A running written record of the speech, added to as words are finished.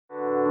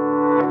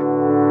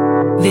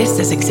This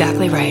is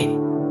exactly right.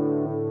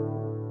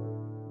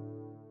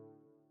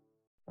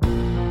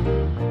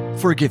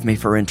 Forgive me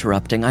for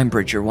interrupting. I'm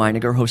Bridger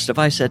Weiniger, host of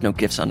I Said No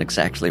Gifts on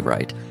Exactly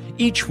Right.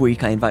 Each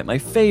week, I invite my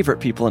favorite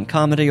people in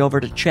comedy over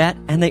to chat,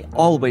 and they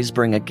always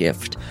bring a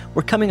gift.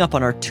 We're coming up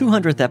on our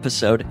 200th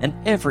episode, and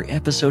every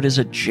episode is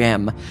a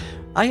gem.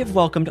 I have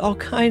welcomed all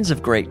kinds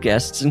of great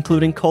guests,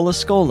 including Cola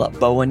Scola,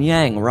 Bowen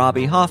Yang,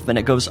 Robbie Hoffman.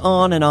 It goes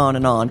on and on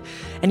and on.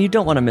 And you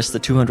don't want to miss the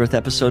 200th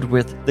episode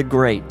with the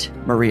great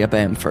Maria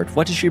Bamford.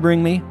 What does she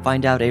bring me?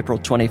 Find out April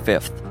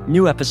 25th.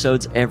 New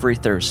episodes every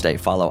Thursday.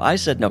 Follow I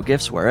Said No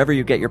Gifts wherever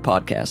you get your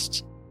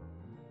podcasts.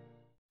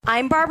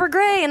 I'm Barbara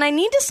Gray, and I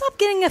need to stop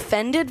getting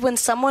offended when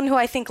someone who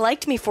I think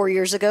liked me 4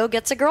 years ago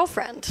gets a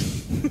girlfriend.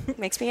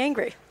 Makes me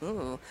angry.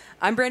 Ooh.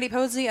 I'm Brandy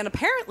Posey, and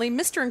apparently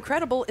Mr.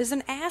 Incredible is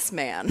an ass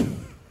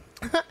man.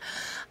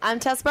 I'm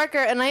Tess Barker,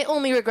 and I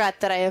only regret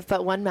that I have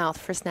but one mouth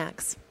for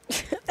snacks.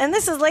 And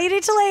this is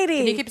Lady to Lady.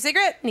 Can you keep a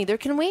secret? Neither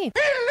can we.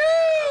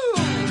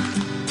 Hello!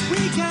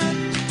 We got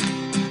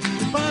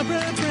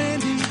Barbara,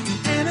 Brandy,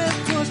 and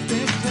of course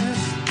Big Tess.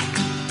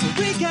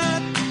 We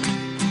got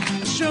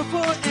a show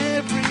for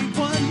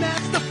everyone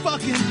that's the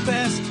fucking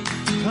best.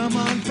 Come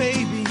on,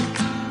 baby.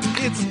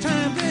 It's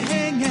time to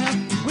hang out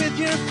with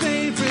your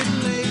favorite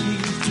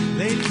ladies.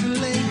 Ladies and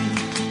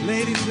ladies.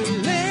 Ladies and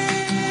ladies.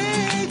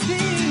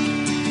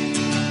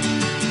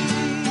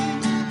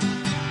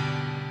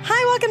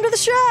 Hi, welcome to the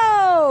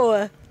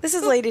show. This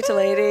is Lady to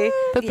Lady.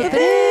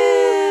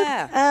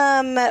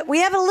 Yeah. We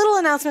have a little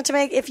announcement to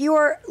make. If you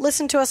are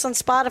listening to us on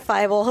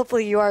Spotify, well,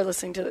 hopefully you are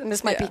listening to it, and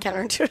this might be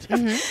counterintuitive.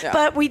 Mm-hmm. Yeah.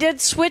 But we did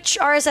switch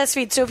RSS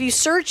feed. So if you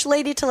search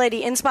Lady to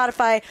Lady in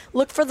Spotify,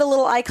 look for the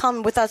little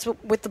icon with us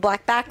with the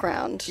black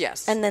background.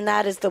 Yes. And then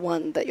that is the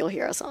one that you'll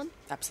hear us on.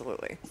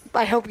 Absolutely.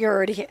 I hope you're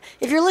already here.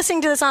 If you're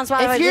listening to this on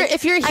Spotify,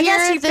 If you're here, I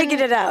guess you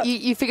figured it out.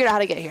 You figured out how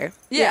to get here.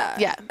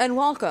 Yeah. And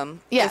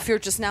welcome. Yeah. If you're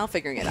just now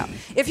figuring it out.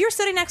 If you're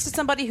sitting next to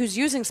somebody who's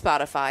using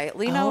Spotify,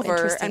 lean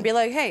over and be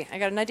like, hey, I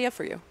got an idea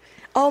for you.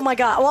 Oh, my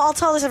God. Well, I'll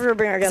tell this after we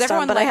bring our guest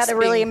on, but I had a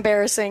really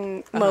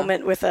embarrassing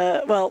moment with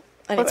anyway.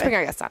 Let's bring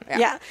our guest on.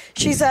 Yeah.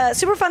 She's a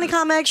super funny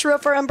comic. She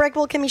wrote for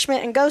Unbreakable Kimmy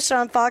Schmidt and Ghost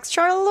on Fox.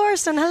 Charla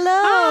Lauriston, hello.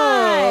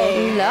 Hi.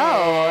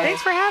 Hello.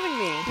 Thanks for having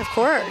me. Of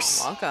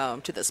course.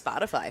 Welcome to the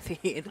Spotify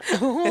feed.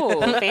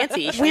 Ooh,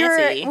 fancy.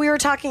 We were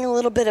talking a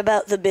little bit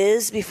about the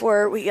biz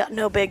before we got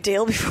no big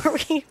deal before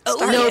we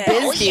started. No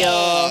biz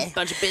deal.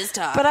 Bunch of biz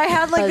talk. But I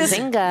had like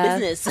Bazinga.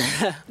 this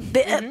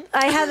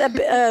I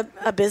had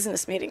a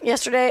business meeting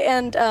yesterday,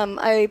 and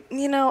I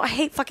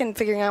hate fucking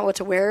figuring out what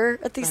to wear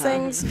at these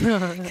things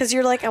because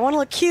you're like, I want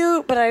to look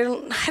cute, but I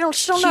don't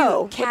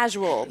know.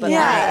 Casual, but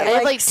yeah, I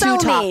have like two me.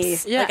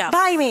 tops. Yeah, like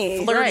buy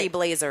me. Flirty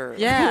blazer.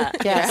 Yeah.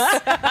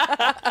 Yes.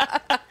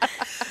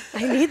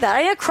 I need that.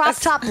 I need a crop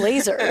top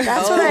blazer.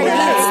 That's what I need.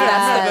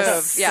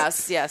 That's the move.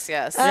 Yes.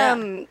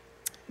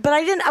 But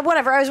I didn't.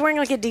 Whatever. I was wearing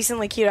like a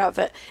decently cute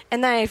outfit,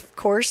 and then I, of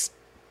course,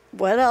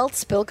 what else?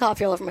 Spilled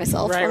coffee all over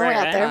myself on the way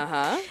out there.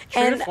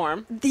 True to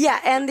form.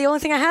 Yeah, and the only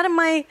thing I had in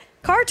my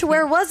car to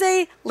wear was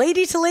a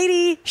Lady to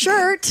Lady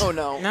shirt. Oh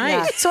no! Nice.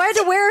 Yeah. So I had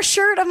to wear a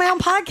shirt of my own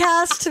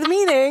podcast to the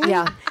meeting.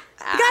 Yeah.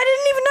 The guy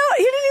didn't even know.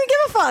 He didn't even give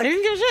a fuck. They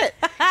didn't give a shit.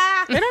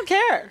 They don't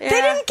care. They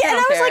didn't get. And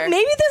I was like,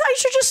 maybe I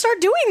should just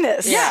start doing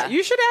this. Yeah,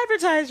 you should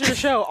advertise your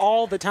show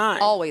all the time.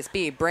 Always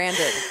be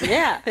branded.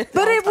 Yeah.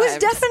 But it was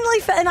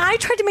definitely, and I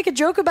tried to make a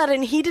joke about it,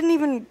 and he didn't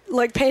even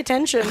like pay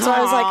attention. So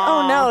I was like,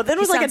 oh no. Then it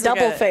was like a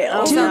double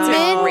fail. Do Sounds like a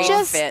men great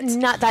just fit.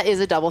 not? That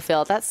is a double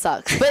fail. That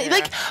sucks.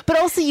 But but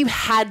also you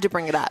had to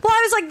bring it up. Well,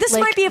 I was like, this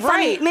might be a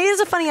funny. Maybe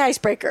it's a funny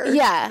icebreaker.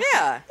 Yeah.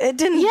 Yeah. It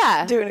didn't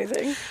do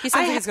anything. He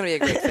sounds like it's going to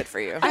be a great fit for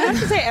you. I have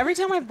to say, every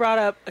time I've brought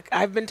up,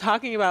 I've been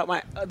talking about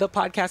the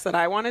podcast that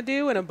I want to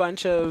do in a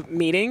bunch of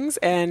meetings,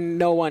 and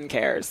no one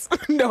cares.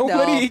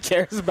 Nobody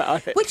cares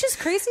about it. Which is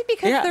crazy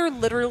because they're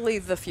literally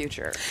the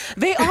future.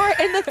 They are.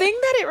 And the thing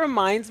that it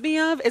reminds me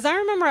of is I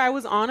remember I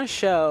was on a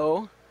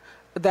show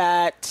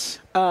that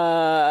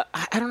I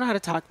don't know how to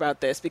talk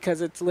about this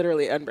because it's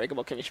literally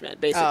Unbreakable Kimmy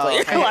Schmidt,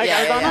 basically.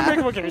 I was on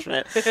Unbreakable Kimmy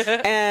Schmidt,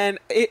 and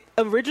it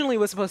originally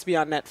was supposed to be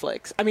on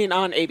Netflix. I mean,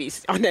 on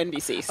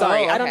NBC.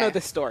 Sorry, I don't know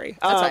this story.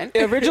 That's fine.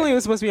 It originally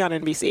was supposed to be on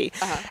NBC,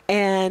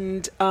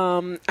 and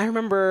I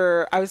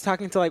remember I was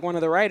talking to like one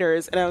of the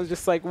writers, and I was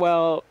just like,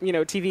 "Well,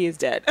 TV is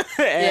dead,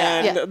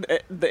 and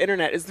the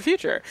internet is the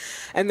future,"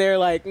 and they're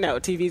like, "No,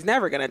 TV's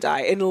never gonna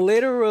die." And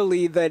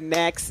literally the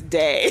next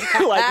day,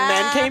 like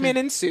men came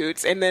in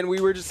suits, and then we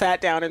were just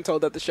sat down and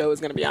told that the show was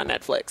going to be on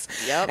Netflix.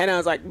 Yep. And I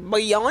was like,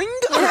 boing?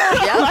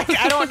 Like,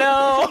 I don't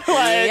know.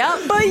 Like,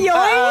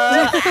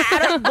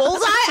 boing?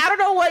 Bullseye? I don't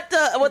know what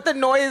the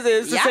noise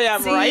is to say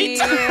I'm right.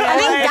 I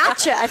think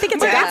gotcha. I think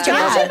it's a gotcha.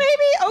 Gotcha, maybe?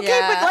 Okay,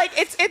 Yeah. but like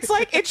it's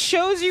like it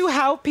shows you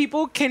how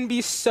people can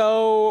be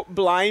so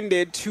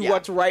blinded to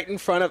what's right in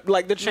front of,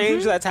 like the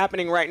change that's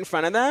happening right in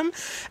front of them.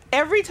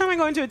 Every time I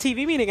go into a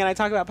TV meeting and I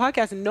talk about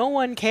podcasts, no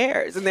one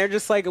cares. And they're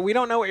just like, we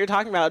don't know what you're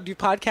talking about. Do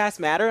podcasts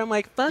matter? I'm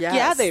like, fuck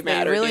yeah, they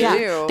matter. They really dude.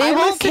 do. They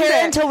won't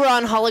care until we're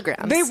on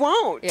holograms. They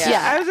won't.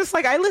 Yeah. I was just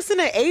like, I listen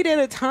to 8 at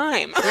a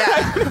time.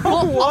 Yeah.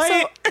 Well,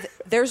 also,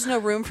 there's no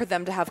room for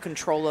them to have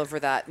control over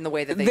that in the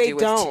way that they do.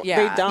 They don't.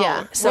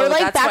 Yeah. So we're like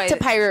that's back why to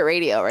pirate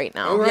radio right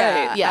now.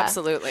 Right. Yeah,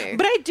 absolutely.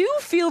 But I do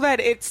feel that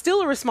it's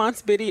still a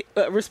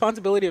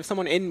responsibility of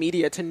someone in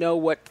media to know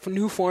what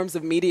new forms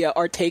of media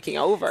are taking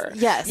over.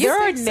 Yes. There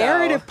are think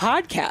narrative so?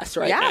 podcasts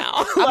right Yeah,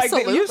 now. Like, you have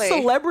absolutely.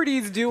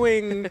 celebrities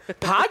doing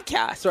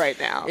podcasts right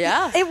now.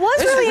 Yeah. It was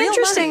There's really real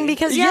interesting money.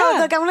 because Yeah.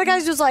 one of the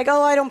guys was like,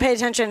 "Oh, I don't pay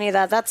attention to any of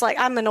that." That's like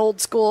I'm an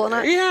old school, and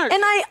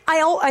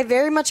I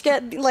very much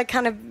get like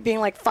kind of being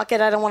like, "Fuck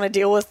it, I don't want to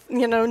deal with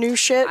new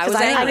shit." I was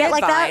I angry get at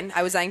like Vine. that.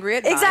 I was angry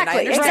at Vine.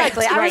 Exactly. I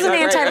understand. I was an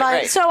anti-Vine,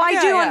 right. so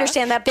I do Yeah.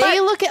 understand that. They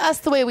look at us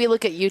the way we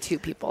look at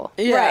YouTube people.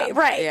 Yeah.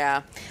 Right.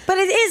 Yeah. But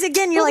it is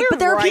again. You're like, but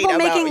there are people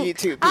making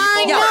YouTube people.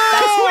 I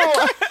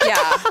know. Yeah.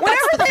 Whenever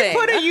That's the they thing.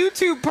 put a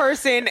YouTube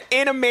person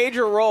in a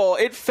major role,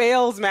 it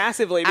fails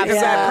massively because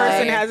that Absolutely.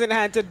 person hasn't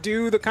had to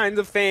do the kinds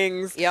of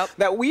things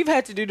that we've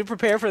had to do to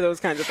prepare for those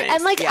kinds of things.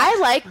 And like I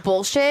like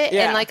bullshit,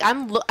 Yeah. and like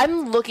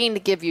I'm looking to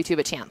give YouTube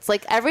a chance.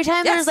 Like every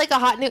time there's like a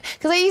hot new,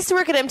 because I used to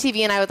work at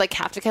MTV, and I would like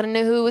have to kind of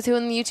know who was who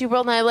in the YouTube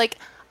world, and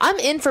I'm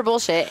in for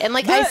bullshit, and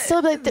like I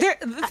still like the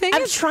thing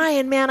I'm is,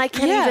 trying, man. I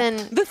can't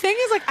even. The thing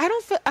is, like, I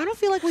don't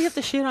feel like we have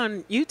to shit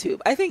on YouTube.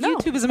 I think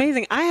YouTube is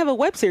amazing. I have a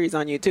web series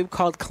on YouTube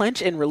called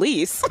Clench and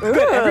Release that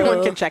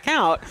everyone can check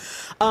out.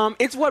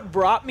 It's what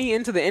brought me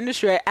into the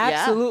industry. I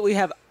absolutely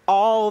have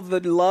all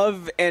the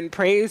love and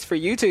praise for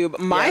YouTube.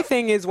 My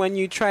thing is when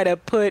you try to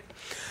put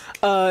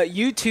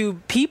YouTube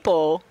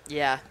people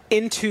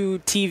into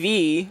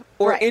TV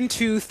or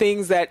into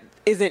things that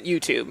isn't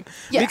YouTube.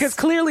 Yes. Because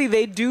clearly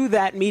they do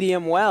that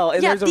medium well,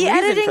 and there's a the reason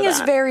editing for is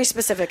that. very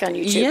specific on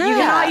YouTube. Yeah. You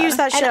cannot use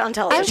that shit on I'm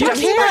television.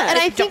 talking about, and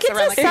I think Jumps it's a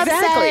around like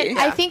subset. Exactly.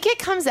 I think it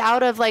comes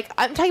out of like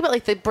I'm talking about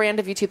like the brand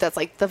of YouTube that's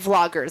like the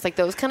vloggers, like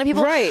those kind of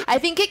people. Right. I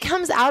think it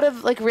comes out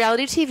of like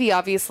reality TV,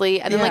 obviously,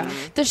 and then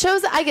like the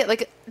shows that I get,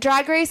 like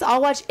Drag Race.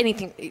 I'll watch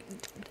anything.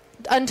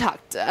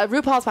 Untucked,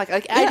 RuPaul's podcast.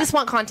 Like I just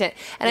want content,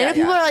 and I know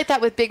people are like that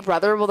with Big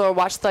Brother, where they'll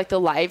watch like the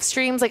live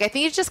streams. Like I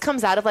think it just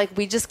comes out of like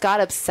we just got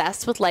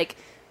obsessed with like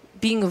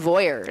being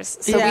voyeurs.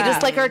 So we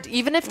just like are,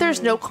 even if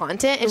there's no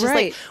content, it's just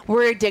like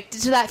we're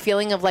addicted to that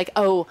feeling of like,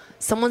 oh,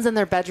 someone's in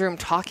their bedroom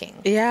talking.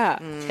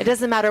 Yeah. It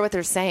doesn't matter what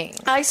they're saying.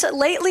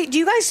 Lately, do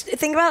you guys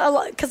think about a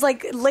lot? Because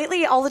like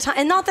lately, all the time,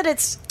 and not that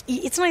it's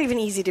not even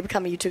easy to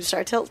become a YouTube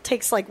star. It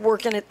takes like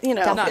work in it,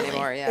 Not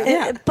anymore.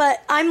 Yeah.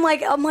 But I'm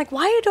like,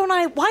 why didn't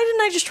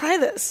I just try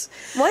this?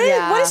 What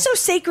is so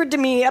sacred to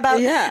me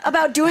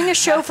about doing a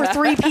show for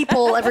 3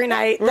 people every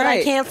night that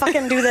I can't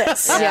fucking do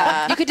this?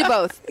 Yeah, you could do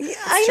both.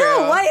 I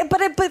know. Why?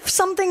 But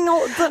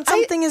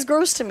something is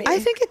gross to me. I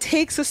think it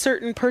takes a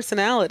certain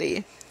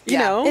personality. You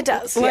know, it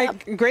does.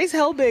 Like Grace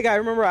Helbig, I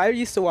remember I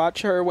used to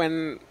watch her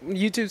when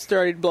YouTube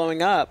started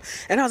blowing up,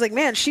 and I was like,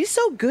 man, she's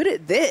so good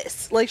at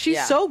this. Like,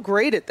 she's so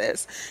great at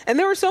this. And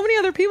there were so many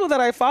other people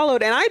that I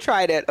followed, and I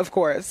tried it, of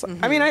course.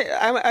 I mean,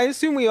 I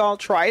assume we all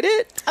tried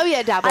it. Oh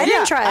yeah, dabble. I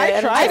didn't try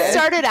it. I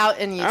started out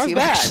in YouTube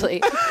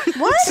actually.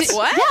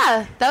 What?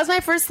 Yeah, that was my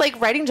first like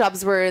writing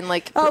jobs. Were in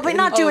like but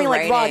not doing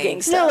like writing.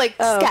 vlogging stuff. no, like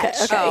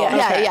sketch.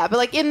 Okay, Yeah. But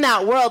like in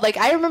that world, like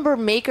I remember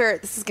Maker.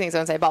 This is getting so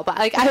inside ball, but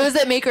like I was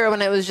at Maker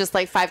when it was just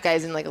like 5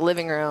 guys in like a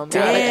living room.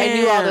 Like, I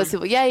knew all those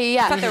people. Yeah.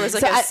 I thought there was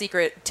like a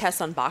secret Tess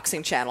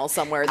unboxing channel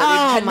somewhere that Oh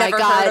we had my never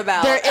God, heard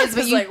about. there is,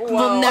 but you like,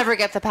 will never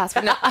get the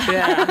password. No.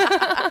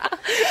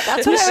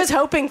 That's what I was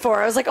hoping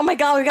for. I was like, oh my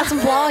God, we got some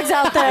vlogs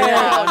out there.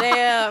 Oh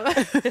damn!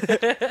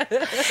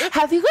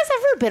 Have you guys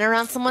ever been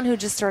around someone who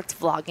just starts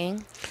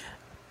vlogging?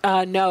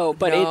 No,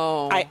 but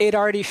No. it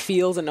already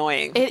feels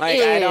annoying. It like,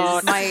 is. I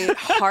don't. My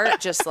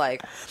heart just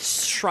like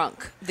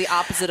shrunk. The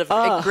opposite of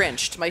it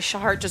grinched. My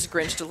heart just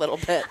grinched a little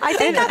bit. I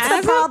think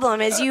that's the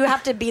problem is you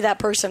have to be that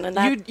person, and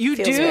that You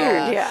feels do.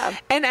 weird. Yeah.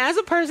 And as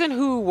a person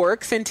who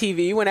works in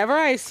TV, whenever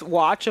I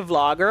watch a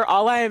vlogger,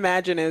 all I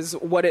imagine is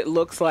what it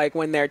looks like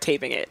when they're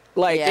taping it.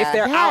 Like if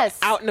they're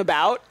out and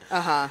about,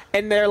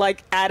 and they're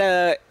like at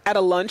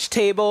a lunch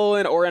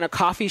table or in a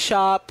coffee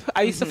shop.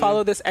 I used to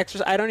follow this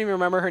exercise. I don't even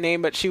remember her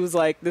name, but she was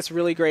like this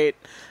really great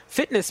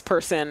fitness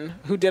person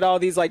who did all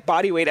these like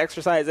body weight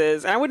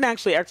exercises. And I wouldn't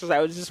actually exercise. I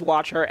would just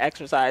watch her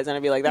exercise and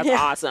I'd be like, that's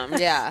awesome.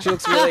 Yeah. She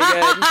looks really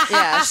good.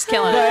 Yeah, she's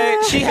killing it.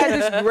 But she had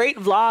this great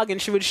vlog, and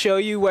she would show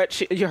you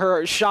what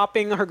her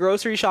shopping, her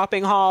grocery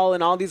shopping haul,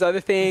 and all these other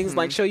things.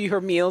 Like show you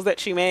her meals that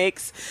she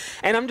makes.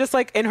 And I'm just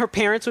like, and her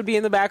parents would be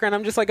in the background.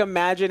 I'm just like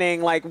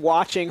imagining like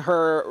watching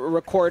her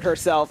record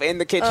herself in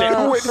the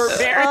kitchen with her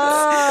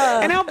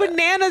parents, and how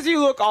bananas you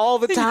look all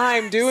the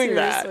time doing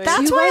that.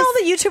 That's why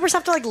all the YouTubers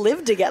have to like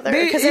live together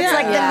because it's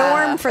like the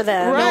norm for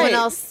them. No Right. one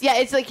else. Yeah,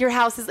 it's like your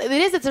house is.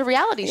 It's a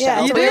reality show.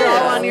 Yeah, So it you're is.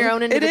 all on your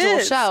own individual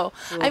is. show.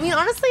 I mean,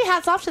 honestly,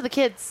 hats off to the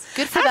kids.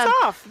 Good for Hats them.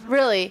 off.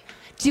 Really.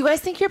 Do you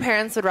guys think your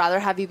parents would rather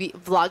have you be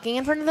vlogging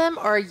in front of them,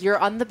 or you're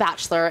on The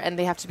Bachelor and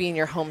they have to be in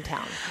your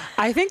hometown?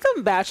 I think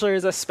The Bachelor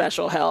is a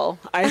special hell.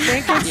 I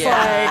think it's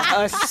like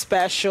a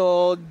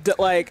special,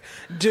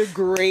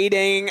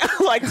 degrading,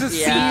 like to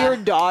see your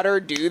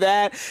daughter do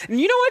that. And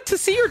you know what? To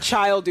see your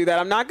child do that,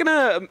 I'm not going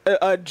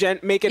to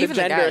make it even a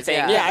gender guys, thing.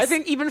 yeah. I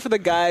think even for the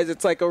guys,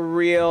 it's like a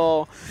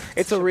real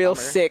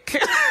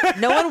sick.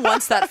 No one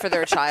wants that for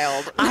their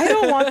child. I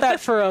don't want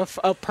that for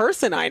a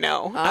person I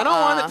know. I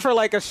don't want it for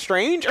like a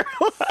stranger.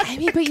 I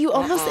mean, but you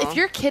almost, if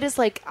your kid is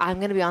like, I'm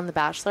going to be on The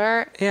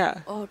Bachelor.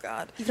 Yeah. Oh,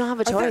 God. You don't have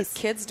a choice.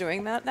 Kids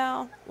doing that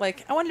now?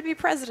 Like, I want to be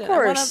president. Of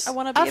course. I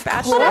want to be a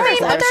bachelor. Well, I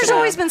mean, there's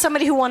always been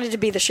somebody who wanted to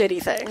be the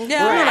shitty thing.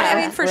 Yeah, Right.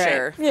 I mean, for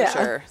sure. Yeah. For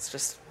sure. It's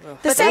just... Ugh.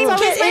 The same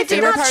kid, it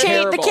did not change.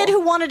 terrible. The kid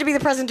who wanted to be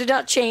the president did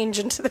not change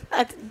into the.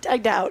 I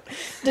doubt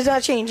did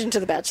not change into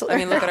the Bachelor. I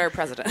mean, look at our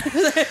president.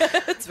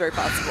 It's very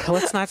possible.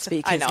 Let's not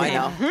speak. I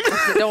know.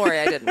 Don't worry,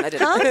 I didn't.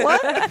 Huh?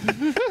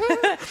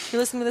 What? You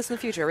listen to this in the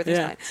future. Everything's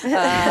fine.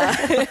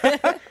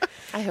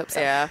 I hope so.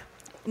 Yeah.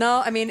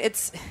 No, I mean,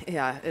 it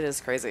is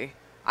crazy.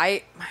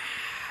 I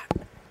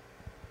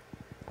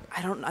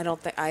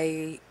don't think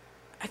I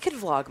could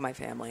vlog my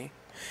family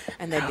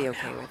and they'd be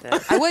okay with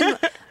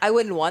it. I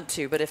wouldn't want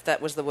to, but if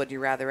that was the would you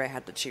rather I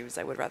had to choose,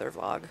 I would rather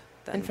vlog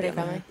than for your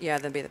family? Yeah,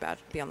 than be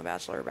on the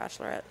Bachelor or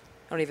Bachelorette.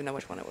 I don't even know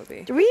which one it would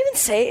be. Do we even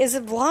say, is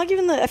it vlog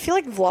even I feel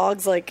like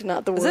vlog's like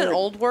not the word. Is it an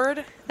old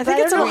word? I think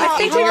it's I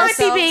think we might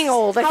be being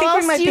old. I How think we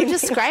else might do you be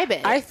describe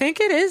it? I think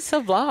it is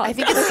a vlog. I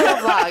think it's still a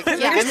vlog.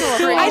 Yeah, I'm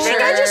still a I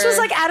think I just was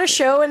like at a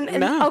show and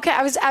No. okay,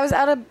 I was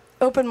at a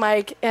open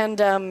mic and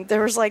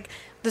there was like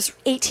this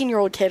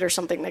 18-year-old kid or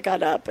something that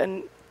got up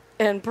and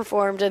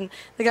performed, and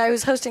the guy who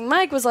was hosting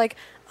Mike was like,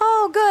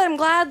 "Oh, good. I'm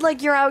glad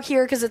like you're out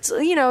here because it's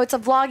it's a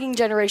vlogging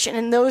generation."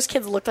 And those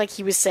kids looked like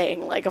he was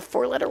saying like a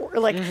 4-letter word.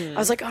 Like I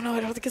was like, "Oh no, I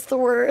don't think it's the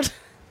word."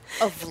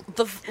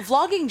 The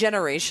vlogging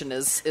generation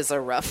is a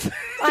rough.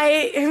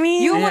 I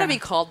mean, You don't want to be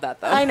called that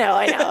though. I know.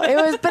 It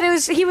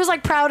was. He was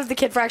like proud of the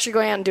kid for actually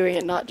going out and doing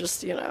it, not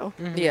just Yeah.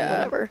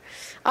 whatever.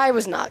 I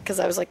was not because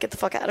I was like, get the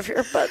fuck out of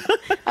here. But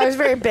I was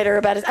very bitter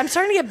about it. I'm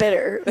starting to get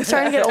bitter. I'm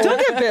starting to get old.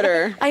 Don't get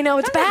bitter. I know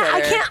it's bad.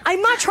 I can't.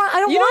 I'm not trying. I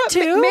don't You know want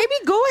what? to. Maybe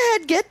go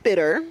ahead, get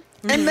bitter,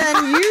 and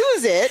then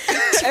use it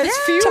as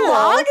fuel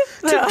vlog?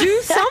 to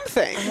do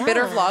something.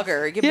 Bitter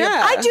vlogger.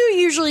 Yeah. I do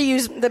usually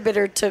use the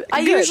bitter to.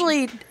 I Good.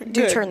 usually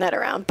do Good. turn that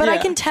around, but I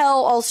Yeah. can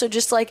tell also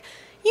just like.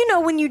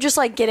 When you just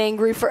like get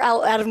angry for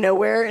out of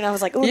nowhere, and I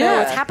was like, "Oh no,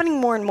 Yeah. it's happening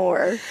more and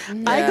more."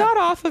 I got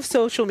off of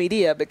social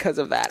media because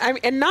of that. I mean,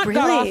 and not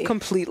got Really? off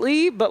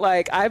completely, but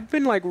like I've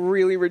been like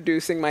really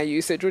reducing my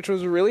usage, which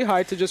was really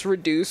hard to just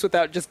reduce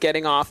without just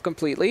getting off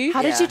completely.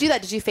 How did you do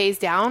that? Did you phase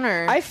down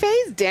or? I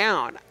phased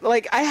down.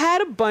 Like I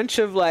had a bunch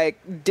of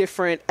like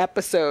different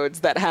episodes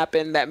that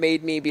happened that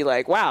made me be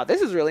like, wow,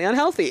 this is really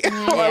unhealthy. Or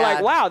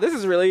like, wow,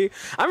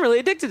 I'm really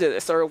addicted to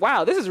this. Or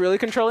wow, this is really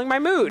controlling my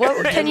mood.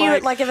 What, can you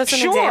like give us an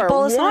sure,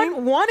 example of something?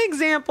 One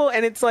example,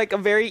 and it's like a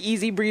very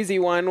easy breezy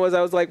one, was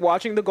I was like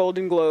watching the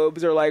Golden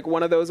Globes or like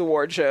one of those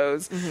award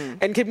shows,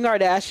 and Kim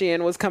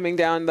Kardashian was coming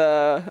down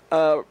the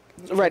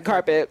red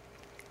carpet.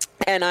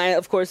 And I,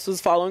 of course, was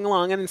following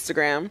along on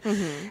Instagram,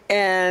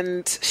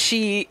 and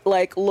she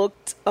like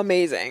looked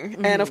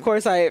amazing. And of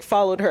course, I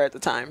followed her at the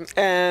time,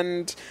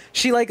 and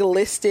she like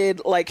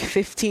listed like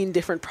 15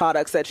 different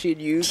products that she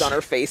had used on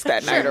her face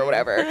that night or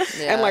whatever.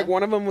 And like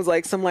one of them was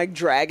like some like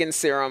dragon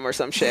serum or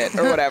some shit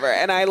or whatever.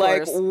 And I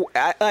like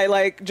I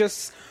like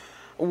just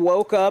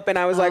woke up and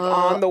I was like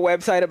on the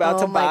website about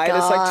to buy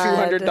this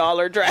like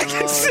 $200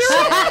 dragon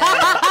serum.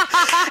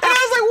 And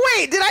I was like,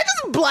 wait, did I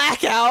just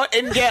black out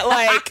and get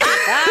like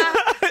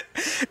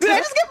did I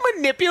just get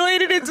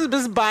manipulated into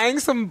just buying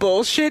some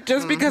bullshit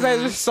just because I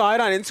just saw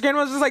it on Instagram?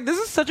 I was just like, this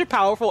is such a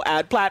powerful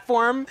ad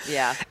platform.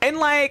 Yeah. And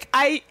like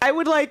I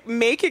would like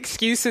make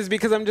excuses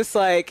because I'm just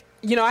like,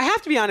 I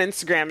have to be on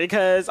Instagram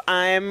because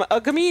I'm a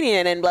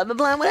comedian and blah, blah,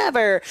 blah,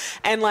 whatever.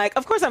 And, like,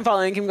 of course I'm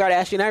following Kim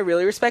Kardashian. I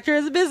really respect her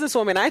as a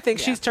businesswoman. I think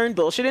she's turned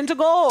bullshit into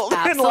gold.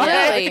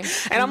 Absolutely.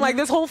 And I'm like,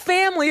 this whole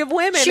family of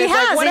women. She is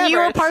has, like, whatever. and you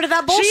were part of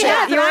that bullshit. She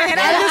has, You're and right.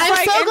 I'm just I'm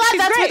like, so and glad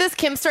she's that's where great. this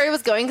Kim story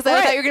was going, because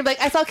I thought you were going to be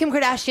like, I saw Kim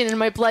Kardashian and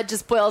my blood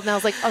just boiled, and I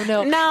was like, oh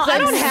no. No, I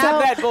don't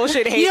have that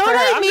bullshit hate You know for what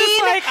her. I I'm mean?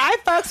 just like, I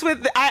fucks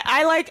with,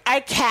 I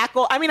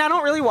cackle. I mean, I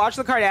don't really watch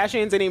the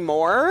Kardashians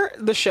anymore,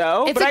 the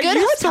show. It's but a good I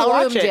used to hotel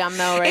watch room it. jam,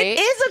 though, right? It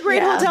is a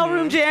great hotel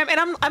room jam,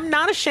 and I'm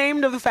not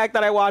ashamed of the fact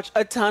that I watch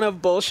a ton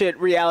of bullshit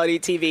reality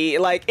TV.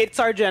 Like, it's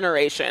our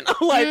generation.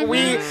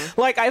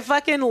 Like, I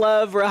fucking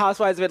love Real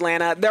Housewives of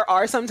Atlanta. There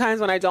are some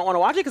times when I don't want to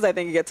watch it because I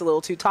think it gets a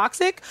little too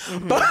toxic.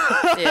 But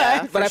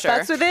I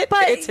fucks with it.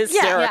 But it's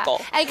hysterical.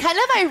 Yeah. And kind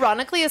of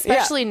ironically,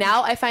 especially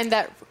now, I find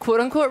that quote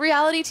unquote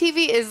reality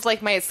TV is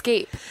like my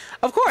escape.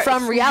 Of course.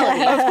 From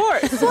reality. Of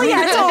course. Well,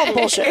 yeah, it's all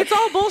bullshit. It's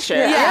all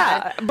bullshit.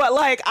 Yeah. But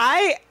like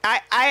I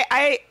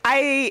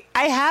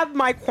have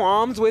my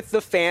qualms with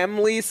the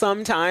family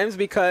sometimes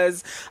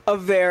because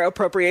of their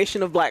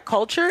appropriation of Black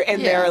culture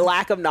and their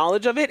lack of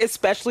knowledge of it,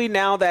 especially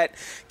now that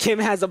Kim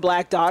has a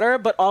Black daughter,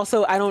 but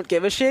also I don't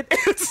give a shit.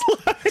 It's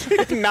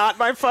like not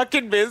my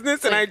fucking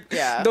business, and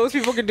those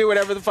people can do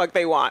whatever the fuck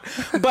they want.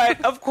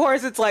 But of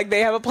course it's like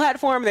they have a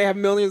platform, they have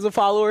millions of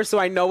followers, so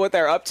I know what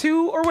they're up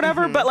to or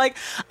whatever. But like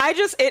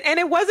and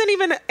it wasn't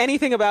even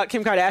anything about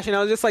Kim Kardashian. I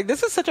was just like,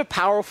 this is such a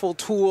powerful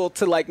tool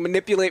to like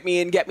manipulate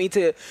me and get me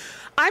to.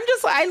 I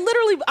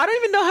don't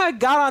even know how I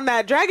got on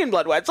that Dragon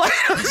Blood website.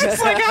 I was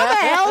just like, how the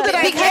hell did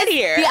I get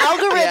here? The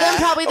algorithm,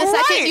 probably the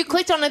second you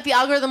clicked on it, the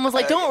algorithm was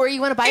like, don't worry,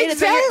 you want to buy it?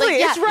 Exactly.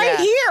 It's right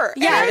here.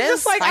 Yeah, and I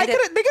was just like,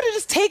 they could have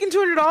just taken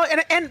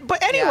 $200.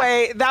 But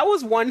anyway, that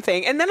was one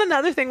thing. And then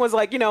another thing was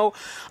like,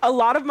 a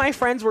lot of my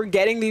friends were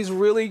getting these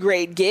really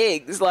great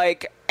gigs,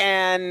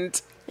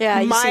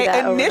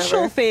 my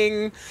initial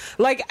thing,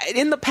 like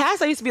in the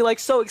past, I used to be like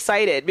so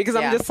excited because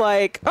I'm just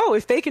like, oh,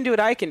 if they can do it,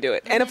 I can do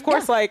it. And of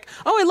course, like,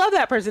 oh, I love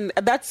that person.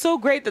 That's so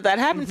great that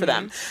happened for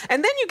them.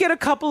 And then you get a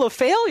couple of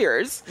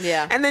failures.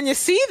 Yeah. And then you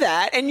see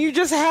that and you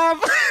just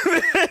have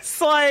this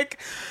like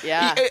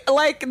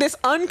this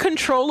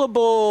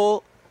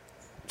uncontrollable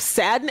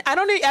sadness. I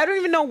don't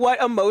even know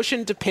what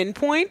emotion to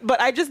pinpoint,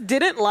 but I just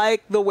didn't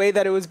like the way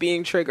that it was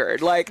being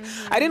triggered. Like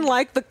I didn't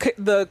like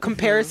the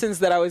comparisons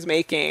that I was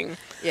making.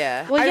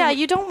 Yeah. Well,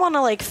 you don't want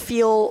to like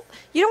feel.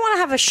 You don't want to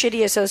have a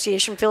shitty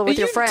association feel with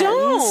your friends.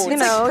 Don't.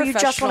 You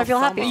just want to feel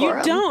happy.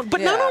 You don't. But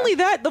not only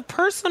that, the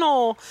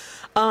personal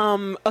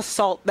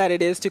assault that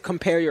it is to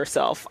compare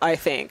yourself. I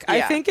think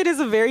it is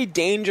a very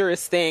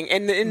dangerous thing,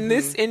 and in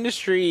this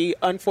industry,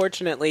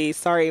 unfortunately,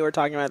 sorry, we're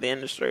talking about the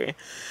industry.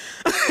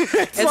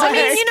 It's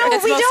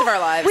most of our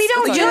lives. We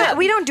don't do it.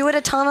 We don't do it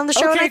a ton on the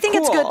show, and I think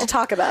it's good to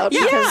talk about.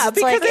 Yeah,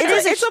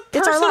 because it's a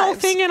personal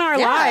thing in our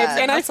lives,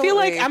 and I feel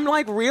like I'm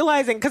like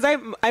realizing because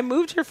I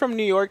moved here from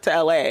New York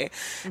to LA,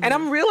 and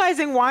I'm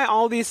realizing why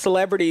all these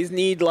celebrities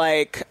need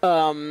like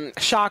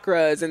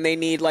chakras, and they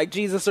need like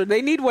Jesus, or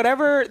they need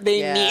whatever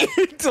they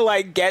need to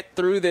like get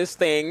through this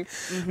thing,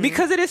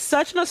 because it is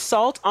such an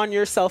assault on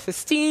your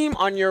self-esteem,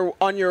 on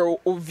your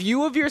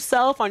view of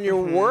yourself, on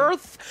your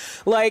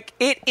worth. Like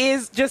it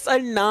is just a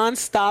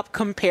non-stop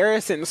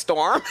comparison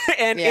storm,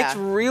 and it's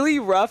really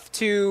rough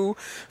to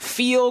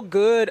feel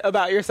good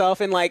about yourself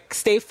and like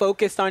stay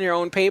focused on your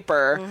own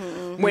paper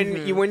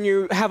when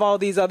you have all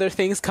these other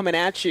things coming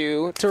at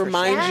you to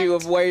remind you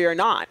of where you're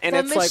not. And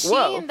it's like, whoa,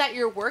 the machine that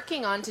you're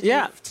working on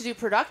to do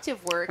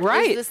productive work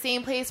is the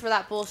same place where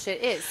that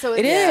bullshit is. So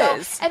it is.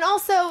 And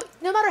also,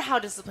 no matter how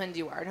disciplined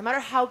you are, no matter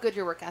how good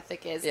your work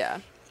ethic is,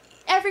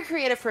 every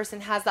creative person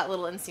has that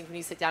little instinct when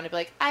you sit down to be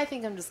like, I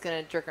think I'm just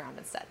going to jerk around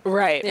instead.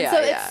 Right. And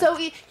it's so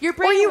your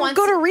brain or you wants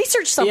go to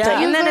research something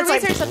and then it's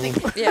like something.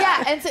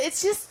 And so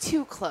it's just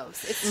too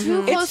close. It's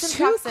too close in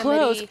proximity.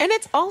 Close. And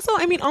it's also,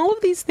 I mean, all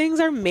of these things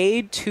are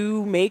made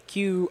to make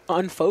you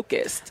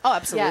unfocused. Oh,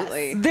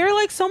 absolutely. Yes. There are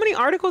like so many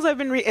articles I've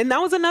been reading, and that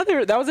was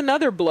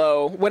another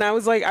blow when I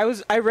was like,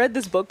 I read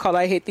this book called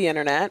I Hate the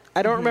Internet.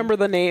 I don't remember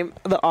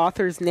the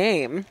author's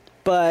name,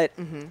 but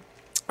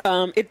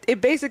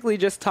it basically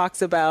just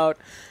talks about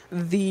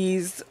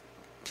these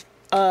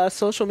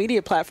social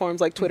media platforms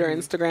like Twitter,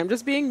 Instagram,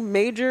 just being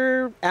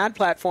major ad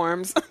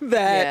platforms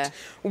that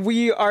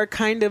we are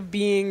kind of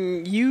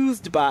being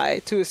used by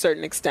to a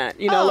certain extent.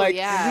 And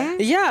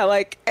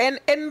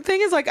the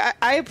thing is, like,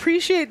 I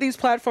appreciate these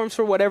platforms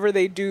for whatever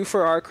they do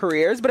for our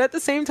careers, but at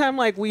the same time,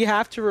 like, we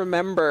have to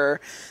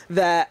remember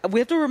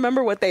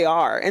what they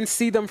are and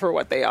see them for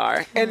what they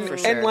are,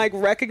 and like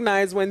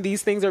recognize when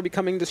these things are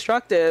becoming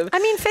destructive. I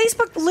mean,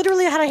 Facebook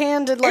literally had a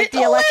hand in like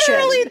the election.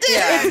 Literally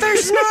did. If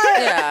there's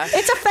not,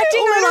 it's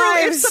affecting our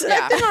lives. It's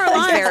affecting our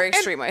lives. Very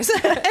extreme ways.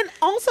 And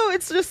also,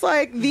 it's just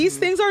like these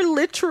things are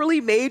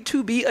literally made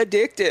to be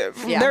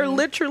addictive. Yeah. They're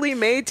literally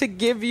made to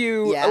give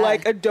you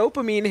like a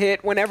dopamine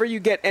hit whenever you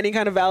get any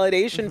kind of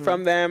validation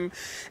from them.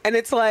 And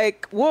it's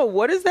like, whoa,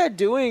 what is that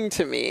doing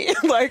to me?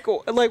 like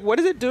what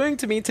is it doing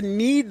to me to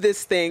need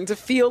this thing, to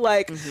feel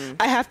like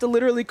I have to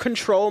literally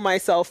control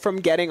myself from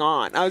getting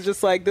on? I was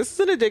just like, this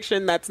is an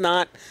addiction that's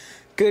not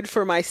good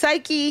for my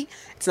psyche.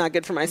 It's not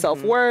good for my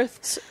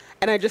self-worth.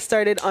 And I just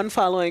started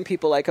unfollowing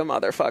people like a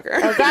motherfucker.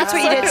 Oh, that's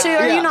what you did. So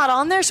are you not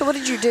on there? So what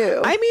did you do?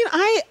 I mean,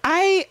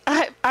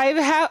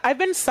 I've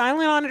been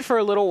silent on it for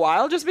a little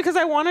while just because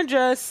I want to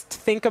just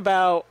think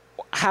about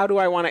how do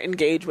I want to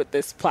engage with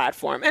this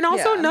platform. And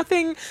also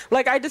nothing,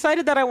 like I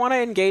decided that I want to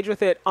engage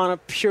with it on a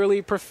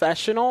purely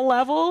professional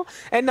level,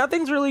 and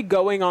nothing's really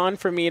going on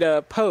for me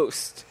to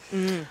post.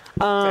 So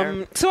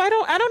I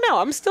don't know.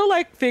 I'm still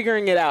like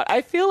figuring it out.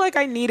 I feel like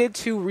I needed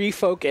to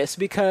refocus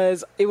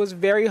because it was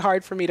very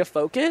hard for me to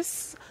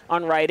focus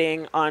on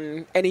writing,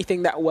 on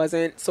anything that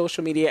wasn't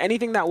social media,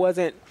 anything that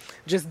wasn't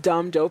just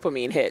dumb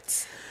dopamine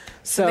hits.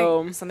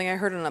 So something I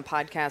heard on a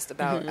podcast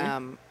about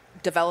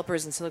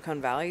developers in Silicon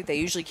Valley, they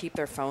usually keep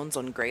their phones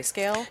on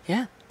grayscale.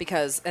 Yeah.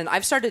 because, and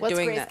I've started What's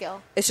doing grayscale?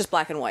 that. It's just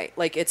black and white.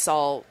 Like it's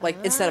all like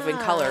instead of in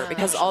color,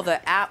 because all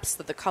the apps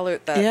that the color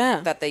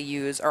that they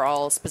use are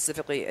all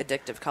specifically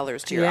addictive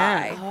colors to your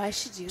eye. Oh, I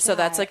should do that. So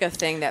that's like a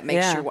thing that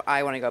makes your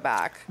eye want to go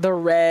back. The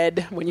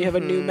red when you have a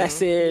new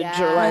message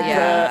or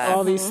like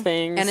all these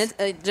things. And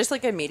it's just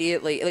like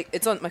immediately, like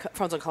it's on my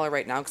phone's on color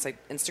right now because I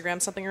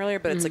Instagrammed something earlier,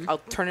 but it's like I'll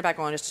turn it back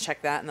on just to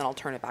check that, and then I'll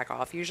turn it back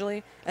off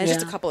usually. And it's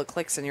just a couple of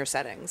clicks in your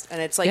settings, and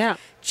it's like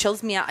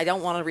chills me out. I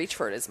don't want to reach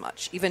for it as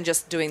much, even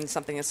just doing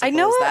something as simple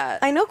as that.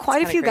 I know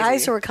quite a few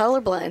guys who are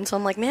colorblind, so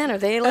I'm like, man, are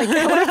they like?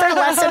 I wonder if they're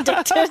less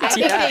addicted. I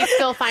think they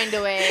still find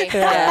a way.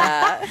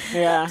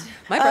 Yeah.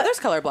 My brother's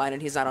colorblind,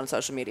 and he's not on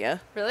social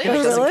media. Really? He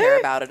doesn't care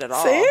about it at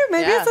all. See,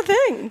 maybe it's a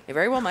thing. It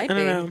very well might be.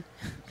 know.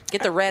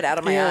 Get the red out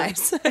of my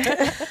eyes.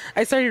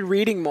 I started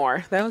reading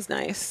more. That was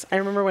nice. I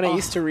remember when I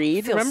used to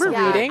read. Remember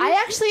reading?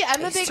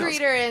 I'm a big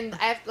reader, and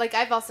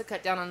I've also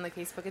cut down on like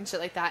Facebook and shit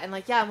like that. And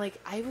like,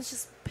 I was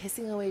just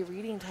pissing away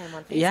reading time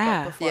on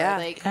Facebook before.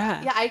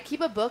 I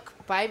keep a book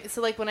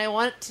so like when I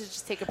want to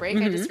just take a break,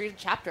 I just read a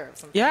chapter of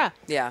something. Yeah.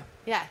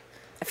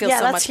 I feel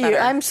so much better.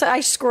 I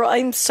scroll.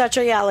 I'm such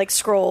a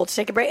scroll to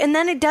take a break, and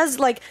then it does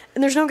and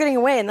there's no getting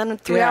away. And then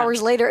 3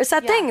 hours later, it's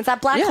that thing. It's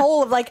that black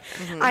hole of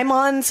I'm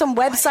on some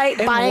website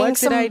buying what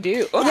some. Did I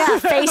do?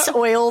 Face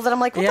oil that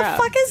I'm like, what the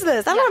fuck is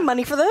this? I don't have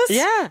money for this.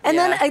 Yeah, and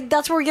then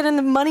that's where we get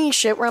into money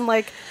shit. Where I'm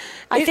like,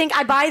 I think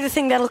I buy the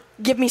thing that'll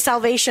give me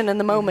salvation in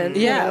the moment.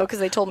 Yeah, because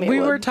they told me we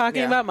were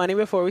talking about money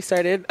before we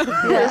started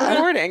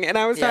recording, and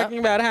I was talking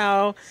about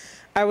how.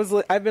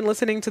 I've been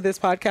listening to this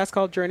podcast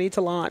called Journey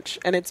to Launch,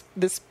 and it's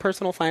this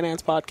personal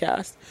finance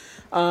podcast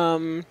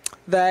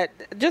that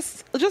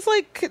just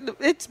like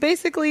it's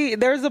basically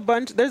there's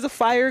a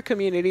FIRE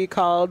community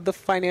called the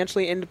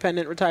Financially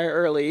Independent Retire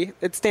Early.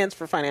 It stands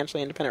for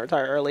Financially Independent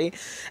Retire Early,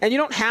 and you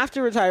don't have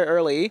to retire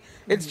early.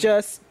 It's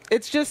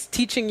just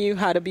teaching you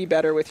how to be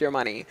better with your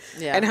money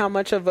and how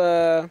much of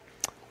a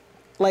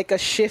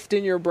shift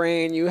in your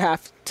brain you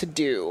have to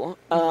do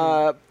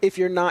if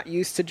you're not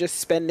used to just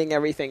spending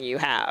everything you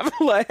have.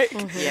 I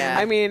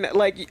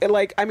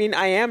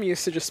am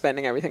used to just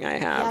spending everything I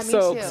have.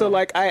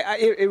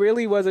 It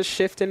really was a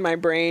shift in my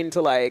brain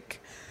to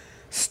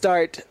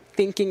start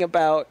thinking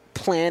about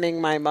planning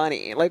my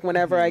money. Like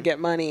whenever I get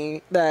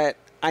money, that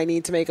I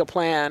need to make a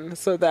plan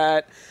so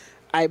that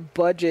I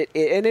budget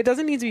it, and it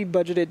doesn't need to be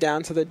budgeted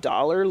down to the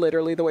dollar,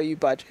 literally the way you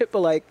budget,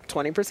 but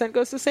 20%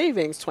 goes to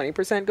savings,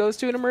 20% goes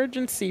to an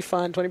emergency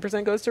fund,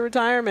 20% goes to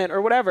retirement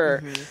or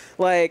whatever.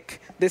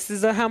 This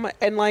is how much,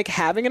 and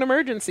having an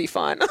emergency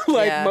fund.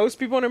 Most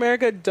people in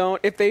America don't,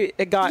 if they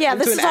got into an accident. Yeah,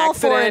 this is all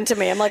foreign to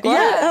me. I'm like,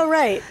 what? Oh,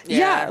 right.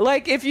 Yeah.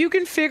 If you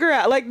can figure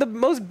out, the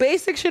most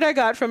basic shit I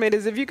got from it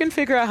is if you can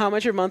figure out how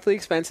much your monthly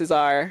expenses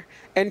are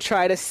and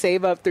try to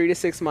save up 3 to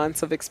 6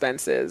 months of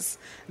expenses,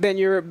 then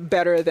you're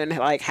better than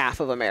half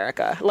of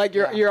America.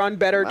 You're on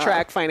better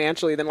track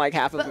financially than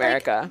half of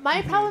America.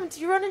 My problem, do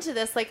you run into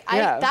this?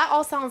 That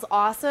all sounds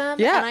awesome.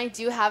 Yeah. And I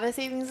do have a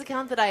savings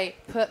account that I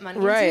put money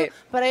into,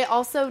 but I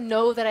also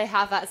know that I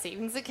have that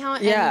savings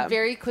account and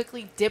very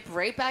quickly dip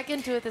right back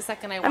into it the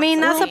second I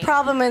want. That's the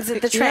problem is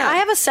that I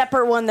have a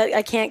separate one that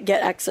I can't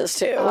get access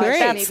to.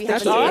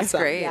 That's awesome.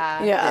 Great.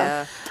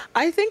 Yeah.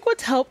 I think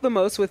what's helped the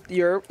most with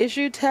your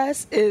issue,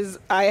 Tess, is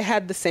I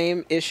had the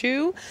same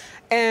issue,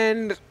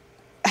 and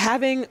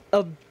having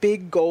a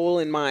big goal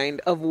in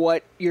mind of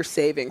what you're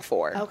saving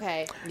for.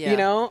 Okay.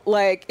 Yeah.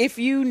 If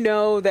you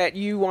know that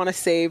you want to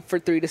save for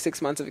 3 to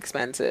 6 months of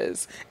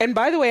expenses, and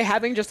by the way,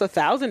 having just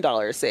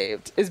 $1,000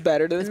 saved is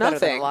better than nothing.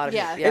 Better than a lot of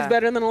people. It's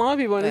better than a lot of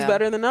people, and it's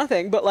better than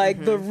nothing. But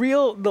the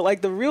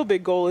real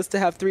big goal is to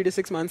have 3 to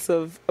 6 months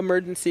of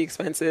emergency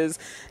expenses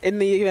in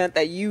the event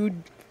that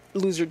you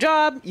lose your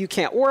job, you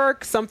can't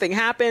work, something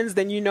happens,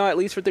 then at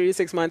least for 3 to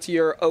 6 months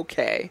you're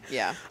okay.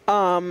 Yeah.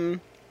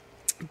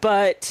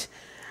 But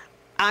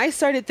I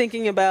started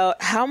thinking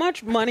about how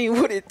much money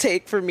would it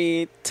take for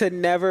me to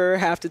never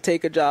have to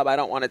take a job I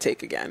don't want to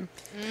take again.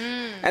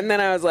 And then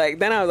I was like,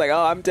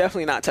 oh, I'm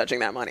definitely not touching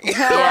that money. It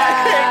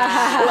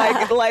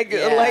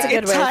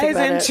ties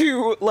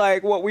into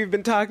what we've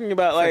been talking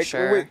about,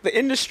 with the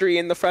industry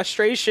and the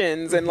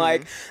frustrations and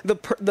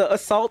the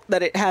assault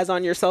that it has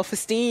on your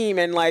self-esteem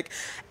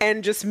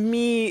and just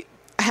me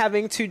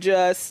having to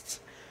just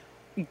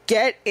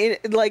get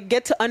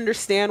to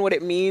understand what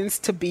it means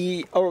to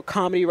be a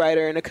comedy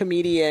writer and a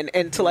comedian,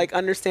 and to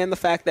understand the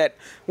fact that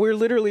we're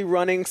literally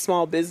running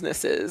small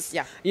businesses.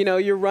 Yeah.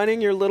 You're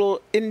running your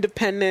little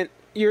independent,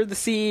 you're the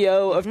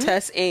CEO of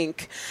Tess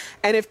Inc.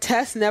 And if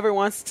Tess never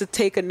wants to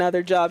take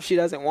another job she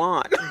doesn't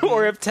want,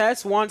 or if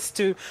Tess wants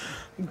to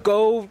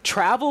go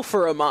travel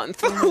for a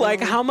month,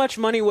 how much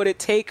money would it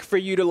take for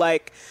you to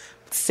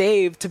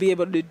save to be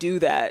able to do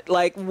that.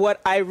 Like,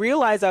 what I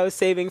realized I was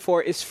saving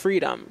for is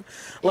freedom.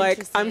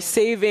 Like,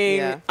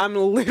 I'm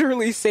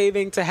literally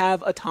saving to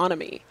have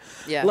autonomy.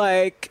 Yeah.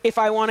 Like, if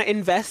I want to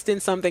invest in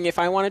something, if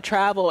I want to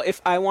travel,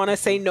 if I want to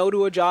say no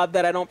to a job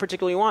that I don't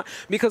particularly want.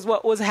 Because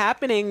what was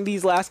happening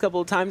these last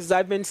couple of times is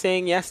I've been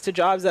saying yes to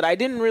jobs that I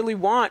didn't really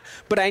want,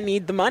 but I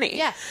need the money.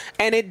 Yeah.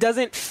 And it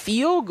doesn't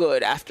feel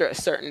good after a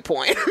certain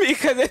point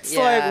because it's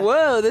like,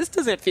 whoa, this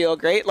doesn't feel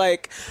great.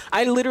 Like,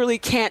 I literally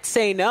can't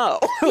say no.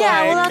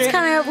 Yeah, well, that's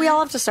kind of, we all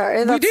have to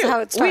start. That's how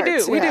it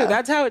starts. We do.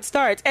 That's how it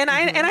starts. And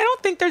I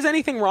don't think there's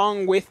anything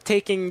wrong with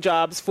taking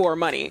jobs for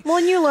money. Well,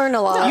 and you learn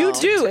a lot. You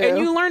do, and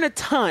you learn a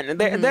ton.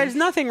 There's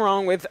nothing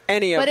wrong with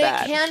any of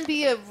that. But it can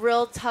be a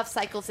real tough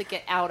cycle to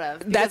get out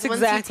of. That's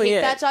exactly it. Once you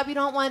take that job you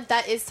don't want,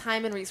 that is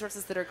time and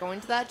resources that are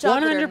going to that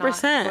job 100%. That are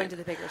not going to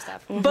the bigger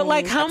stuff. But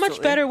like, how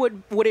much better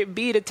would it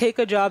be to take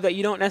a job that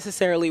you don't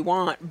necessarily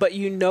want, but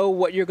you know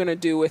what you're going to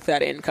do with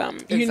that income?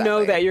 Exactly. You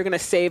know that you're going to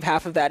save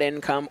half of that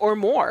income or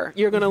more.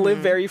 You're going to live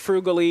very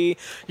frugally.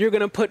 You're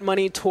going to put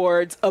money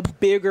towards a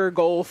bigger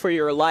goal for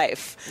your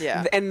life.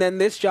 Yeah. And then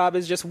this job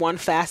is just one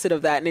facet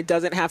of that, and it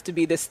doesn't have to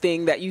be this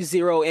thing that you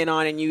zero in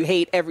on and you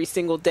hate every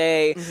single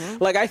day.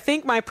 Like, I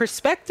think my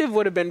perspective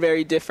would have been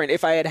very different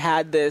if I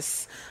had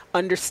this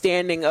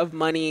understanding of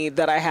money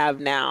that I have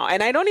now.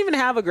 And I don't even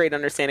have a great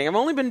understanding. I've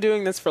only been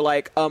doing this for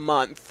like a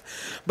month,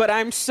 but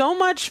I'm so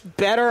much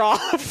better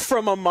off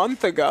from a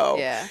month ago.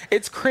 Yeah.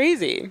 It's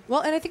crazy.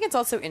 Well, and I think it's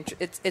also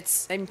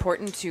it's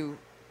important to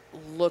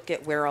look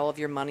at where all of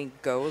your money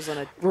goes on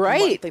a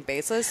monthly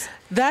basis.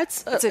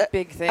 That's a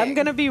big thing. I'm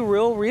going to be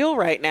real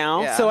right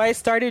now. Yeah. So I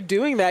started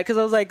doing that because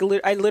I was like,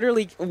 I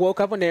literally woke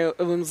up one day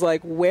and was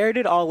like, where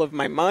did all of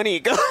my money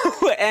go?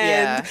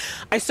 And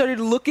I started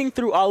looking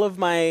through all of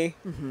my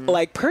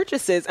like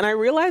purchases, and I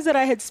realized that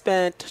I had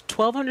spent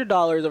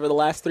 $1,200 over the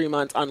last 3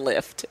 months on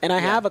Lyft, and I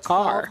have a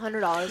car.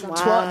 $1,200 on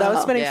Lyft. That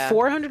was spending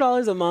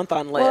 $400 a month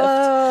on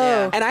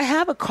Lyft, and I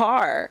have a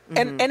car,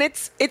 and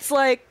it's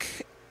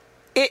like.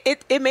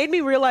 It made me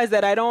realize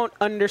that I don't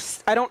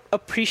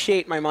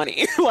appreciate my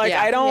money. Like,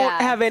 I don't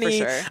have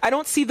any, I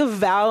don't see the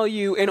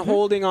value in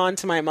holding on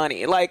to my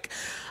money. Like,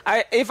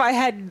 if I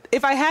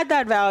had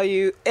that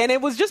value, and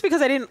it was just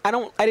because I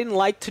didn't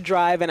like to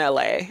drive in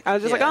LA. I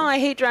was just like, oh, I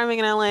hate driving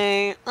in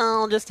LA.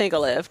 I'll just take a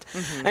Lyft.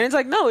 And it's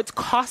like, no, it's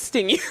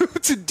costing you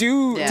to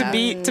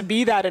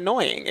be that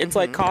annoying. It's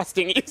like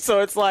costing you.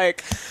 So it's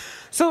like,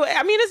 so,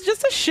 I mean, it's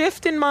just a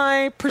shift in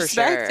my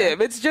perspective.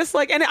 Sure. It's just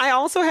like, and I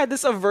also had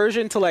this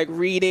aversion to like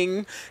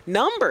reading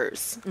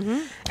numbers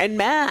and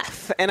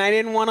math, and I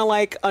didn't want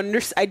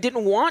to I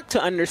didn't want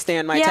to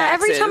understand my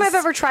taxes. Every time I've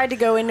ever tried to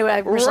go into it,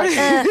 I was like,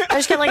 I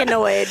just get like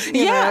annoyed.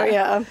 You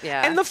know?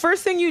 And the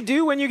first thing you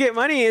do when you get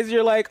money is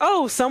you're like,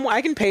 oh,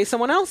 I can pay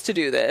someone else to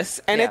do this.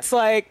 And it's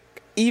like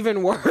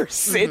even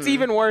worse. It's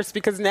even worse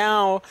because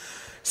now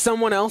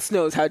someone else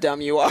knows how dumb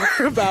you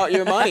are about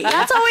your money.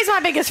 That's always my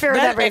biggest fear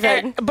with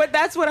everything. But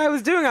that's what I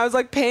was doing. I was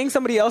like paying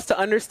somebody else to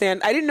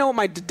understand. I didn't know what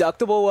my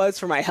deductible was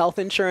for my health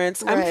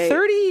insurance. I'm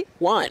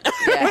 31.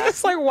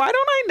 It's like, why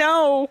don't I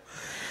know?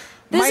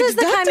 This is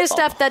the kind of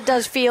stuff that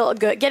does feel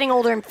good. Getting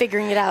older and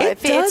figuring it out. It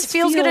feels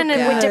good in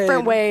a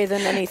different way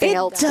than anything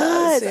else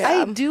does.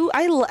 I do.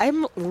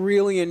 I'm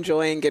really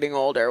enjoying getting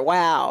older.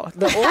 Wow.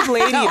 The old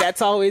lady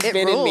that's always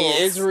been in me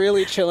is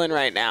really chilling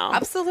right now.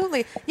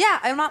 Absolutely. Yeah.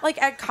 I'm not like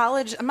at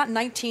college. I'm not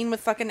 19 with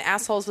fucking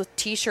assholes with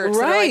T-shirts.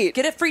 Right. Like,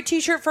 get a free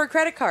T-shirt for a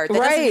credit card. That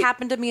doesn't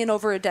happen to me in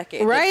over a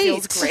decade. Right. It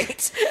feels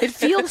great. It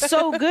feels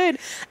so good.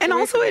 And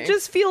also it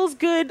just feels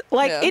good.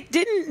 Like it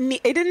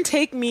didn't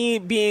take me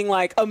being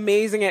like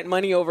amazing at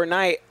money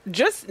overnight,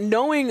 just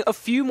knowing a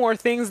few more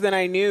things than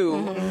I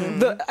knew,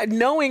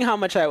 knowing how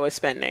much I was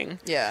spending,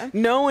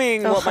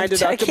 knowing what my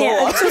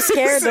deductible was. I'm so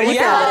scared.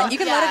 You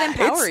can let it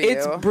empower you.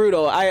 It's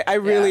brutal. I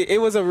really,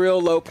 it was a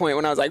real low point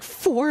when I was like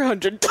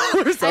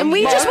 $400. And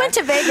we just went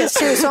to Vegas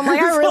too, so I'm like,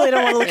 I really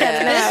don't want to look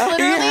at it now. This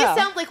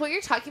literally sounds like what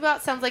you're talking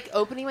about. Sounds like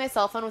opening my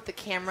cell phone with the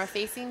camera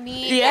facing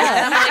me.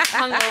 Yeah, and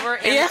I'm like hungover,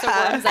 and it's the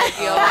worst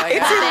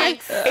I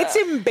feel. It's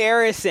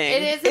embarrassing.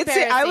 It is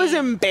embarrassing. I was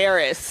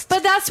embarrassed,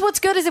 but that's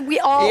what's good is that we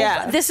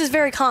all. This is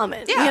very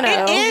common. Yeah, you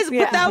know? It is.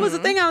 But that was the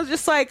thing. I was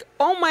just like,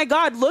 oh my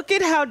God, look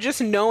at how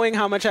just knowing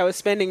how much I was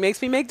spending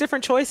makes me make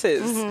different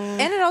choices. And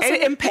it also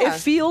it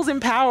feels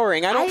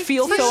empowering. I don't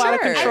feel so out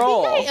of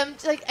control.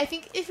 I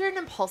think if you're an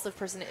impulsive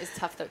person, it is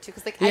tough though too.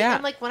 Because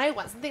I'm like, when I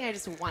want something, I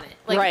just want it.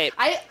 Like,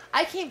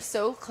 I came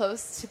so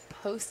close to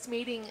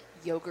Postmating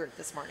yogurt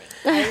this morning.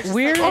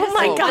 We're oh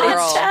my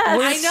God,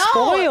 we're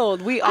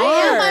spoiled. We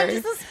are. I'm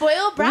just a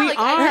spoiled brat. We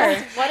are.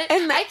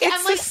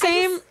 It's the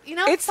same.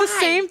 It's the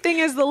same thing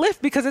as the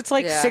Lyft because it's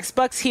like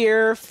 $6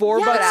 here, $4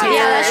 here. Yeah,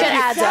 that shit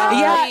adds up.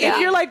 Yeah,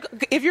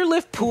 if you're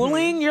Lyft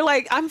pooling, you're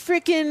like, I'm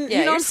freaking,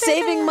 I'm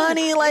saving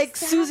money like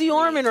Susie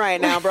Orman right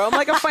now, bro. I'm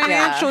like a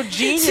financial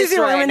genius Susie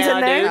right Orman's now,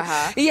 in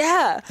there. dude.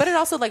 Yeah, but it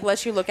also like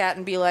lets you look at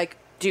and be like,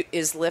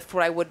 is Lyft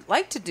what I would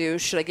like to do?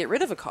 Should I get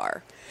rid of a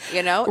car?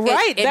 You know,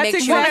 right? That's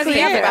exactly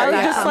it. I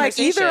was just like,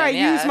 either I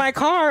use my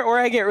car or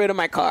I get rid of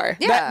my car.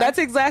 Yeah, that's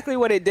exactly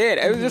what it did.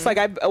 It was just like,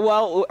 I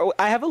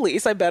have a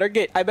lease. I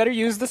better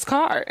use this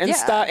car and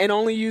stop and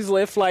only use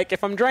Lyft like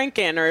if I'm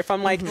drinking or if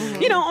I'm like,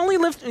 only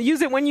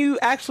use it when you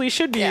actually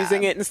should be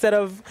using it instead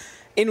of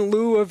in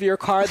lieu of your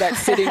car that's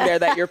sitting there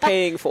that you're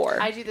paying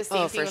for. I do the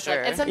same thing with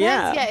Lyft. And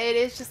sometimes, it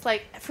is just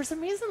like, for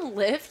some reason,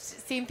 Lyft,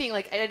 same thing.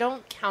 Like, I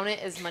don't count it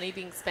as money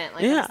being spent.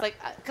 Like, I'm just like,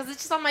 because it's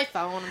just on my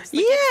phone. I'm just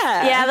like,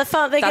 the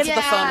phone.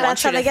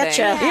 That's how they get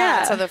you. Yeah,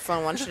 that's how the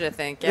phone wants you to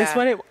think. Yeah, that's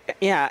what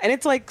and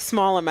it's like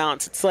small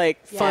amounts. It's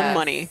like fun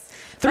money.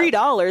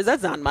 $3,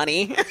 that's not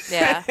money.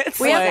 Yeah,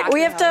 we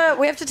have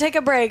to take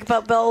a break,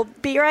 but we'll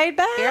be right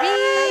back.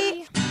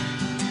 Bye.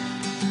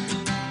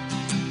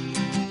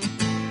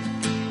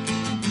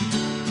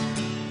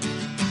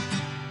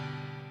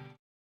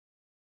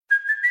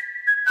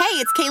 Hey,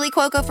 it's Kaylee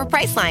Cuoco for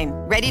Priceline.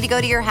 Ready to go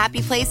to your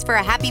happy place for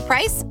a happy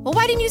price? Well,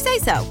 why didn't you say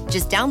so?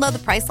 Just download the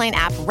Priceline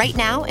app right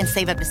now and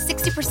save up to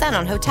 60%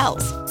 on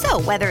hotels.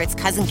 So whether it's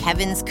Cousin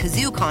Kevin's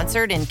Kazoo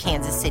Concert in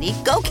Kansas City,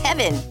 go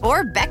Kevin,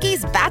 or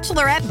Becky's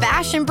Bachelorette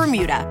Bash in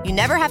Bermuda, you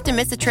never have to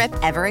miss a trip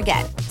ever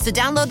again. So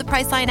download the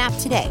Priceline app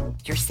today.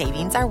 Your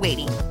savings are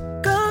waiting.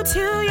 Go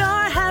to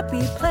your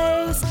happy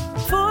place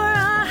for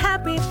a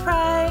happy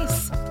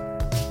price.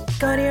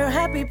 Go to your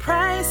happy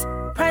price,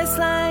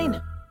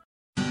 Priceline.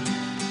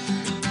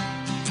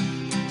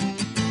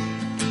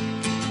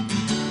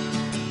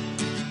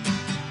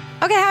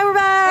 Okay, hi, we're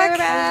back. We're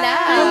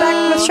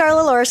back with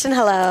Charla Lauriston.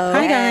 Hello.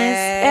 Hi,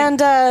 guys. And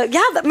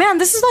man,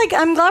 this is like,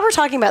 I'm glad we're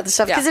talking about this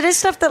stuff because it is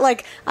stuff that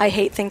like I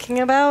hate thinking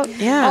about.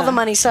 Yeah. All the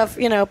money stuff,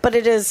 but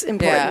it is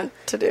important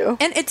to do.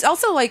 And it's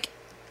also like,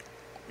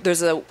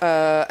 there's an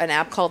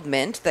app called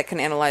Mint that can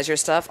analyze your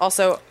stuff.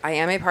 Also, I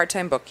am a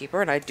part-time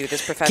bookkeeper, and I do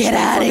this professionally. Get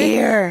out of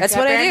here. That's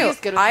what I do.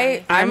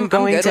 I'm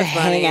going to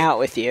hang out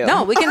with you.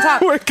 No, we can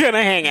talk. We're going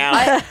to hang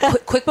out.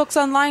 QuickBooks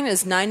Online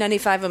is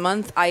 $9.95 a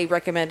month. I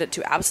recommend it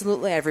to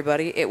absolutely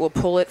everybody. It will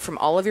pull it from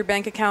all of your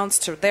bank accounts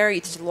to there.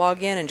 You just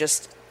log in and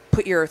just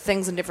put your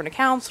things in different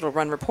accounts. It'll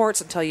run reports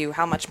and tell you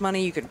how much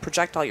money. You can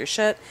project all your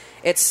shit.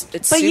 It's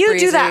but super you do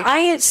easy. that. I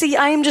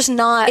am just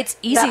not. It's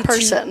easy that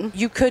person.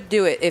 You could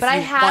do it if you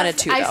wanted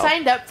to. I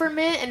signed up for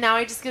Mint, and now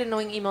I just get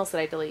annoying emails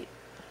that I delete.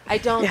 I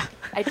don't. Yeah.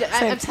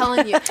 I'm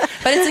telling you. But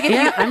it's like, you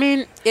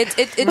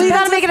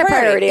got to make it a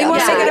priority. You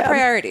want to make it a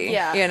priority.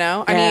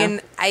 Yeah. I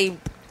mean, I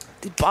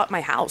bought my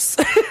house.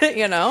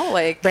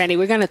 Brandy,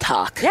 we're gonna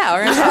talk. Yeah,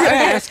 we're gonna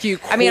ask you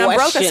questions. I mean, I'm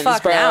broke as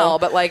fuck now,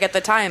 but like at the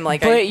time, I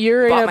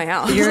bought my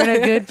house. You're in a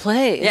good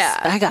place. Yeah,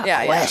 I got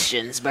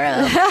questions, bro.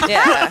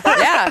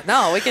 Yeah.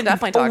 No, we can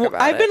definitely talk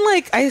about it. I've been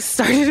I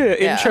started an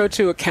intro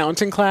to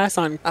accounting class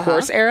on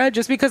Coursera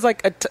just because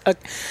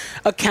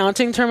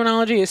accounting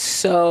terminology is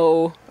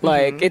so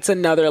it's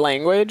another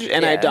language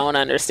and I don't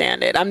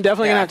understand it. I'm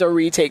definitely gonna have to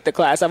retake the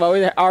class. I've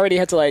already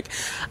had to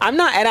I'm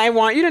not, and I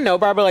want you to know,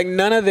 Barbara,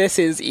 none of this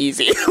is easy.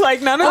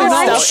 None of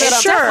this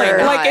stuff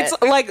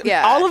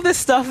that all of this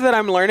stuff that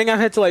I'm learning, I've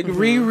had to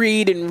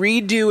reread and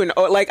redo and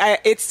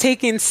it's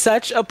taking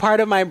such a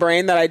part of my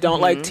brain that I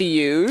don't like to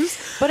use.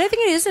 But I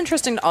think it is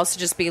interesting to also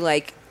just be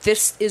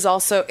this is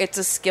also, it's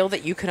a skill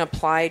that you can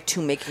apply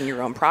to making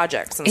your own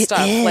projects and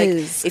stuff.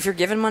 Is. If you're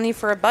given money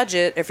for a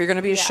budget, if you're going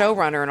to be a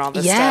showrunner and all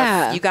this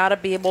stuff, you got to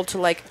be able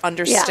to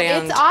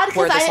understand It's odd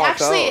where this because I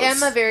actually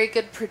goes. am a very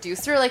good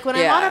producer. When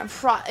I'm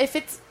on if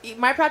it's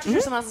my project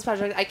or someone else's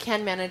project, I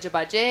can manage a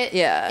budget.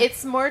 Yeah.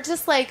 It's more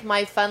just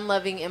my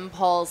fun-loving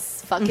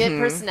impulse, fuck it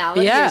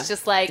personality. Yeah. It's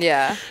just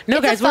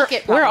no, guys,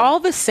 we're all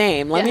the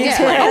same. Let me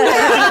explain.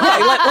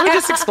 Let me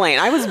just explain.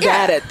 I was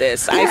bad at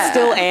this. I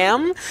still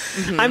am.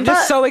 I'm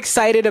just so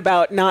excited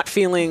about not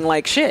feeling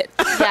like shit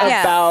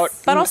about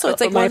but also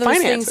it's my one of those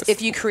finances. things,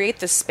 if you create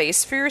the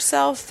space for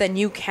yourself, then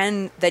you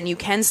can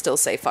still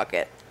say fuck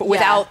it, but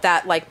without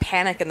that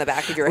panic in the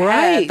back of your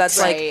head that's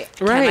can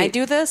I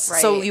do this?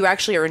 So you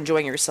actually are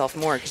enjoying yourself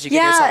more because you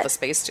give yourself the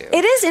space to.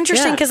 It is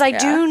interesting because I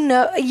do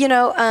know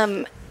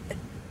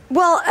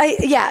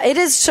it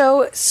is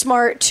so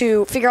smart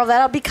to figure all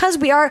that out because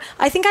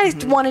I think I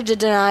wanted to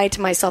deny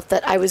to myself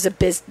that I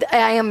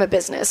am a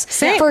business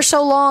for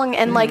so long.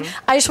 And I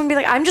just want to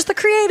be I'm just the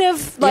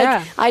creative.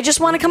 I just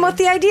want to come up with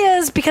the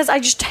ideas because I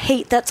just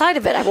hate that side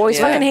of it. I've always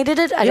fucking hated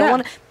it. I don't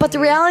want to, but the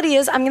reality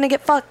is I'm going to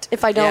get fucked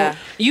if I don't. Yeah.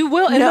 You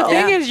will. And the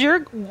thing is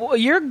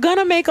you're going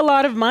to make a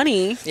lot of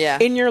money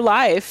in your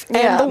life.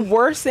 And the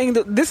worst thing,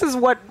 this is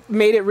what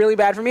made it really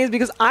bad for me, is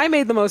because I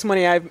made the most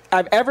money I've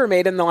ever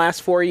made in the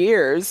last 4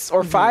 years.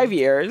 Or 5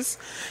 years,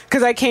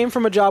 because I came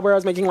from a job where I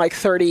was making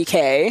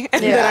 $30K,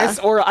 and then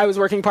I was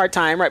working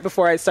part-time right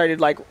before I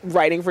started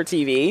writing for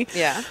TV.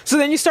 Yeah. So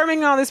then you start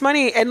making all this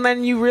money, and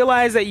then you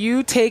realize that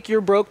you take your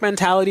broke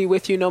mentality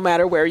with you no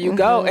matter where you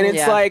go, and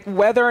it's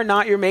whether or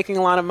not you're making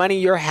a lot of money,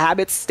 your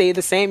habits stay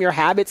the same. Your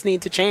habits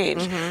need to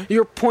change.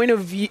 Your point of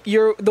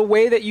view, the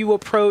way that you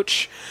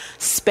approach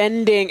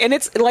spending, and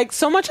it's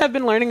so much I've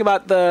been learning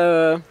about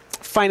the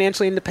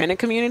financially independent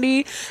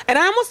community. And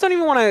I almost don't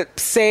even want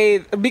to say,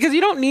 because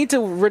you don't need to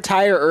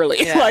retire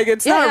early. Yeah. Like,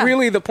 it's not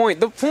really the point.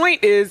 The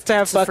point is to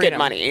have fucking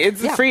money.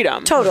 It's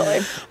freedom.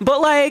 Totally.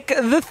 But like,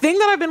 the thing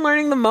that I've been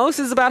learning the most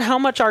is about how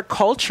much our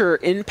culture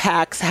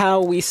impacts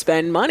how we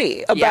spend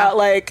money. About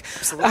like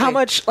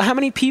how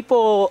many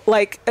people,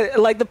 like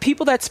the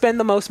people that spend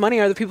the most money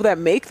are the people that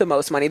make the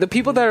most money. The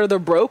people that are the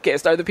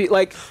brokest are the people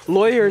like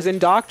lawyers and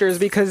doctors,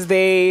 because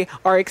they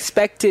are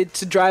expected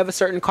to drive a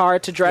certain car,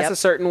 to dress a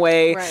certain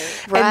way.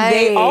 And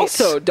they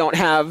also don't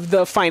have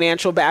the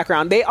financial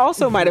background. They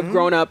also might have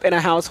grown up in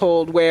a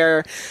household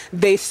where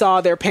they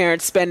saw their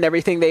parents spend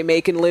everything they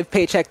make and live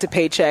paycheck to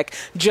paycheck.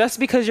 Just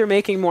because you're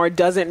making more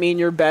doesn't mean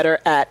you're better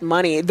at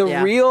money. The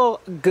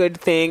real good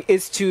thing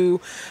is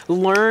to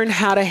learn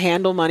how to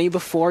handle money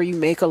before you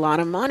make a lot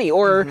of money,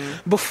 or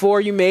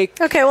before you make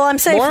I'm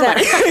safe more then.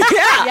 money.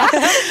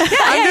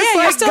 I'm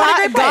just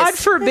like, God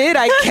forbid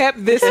I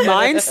kept this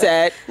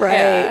mindset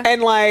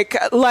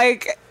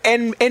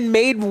and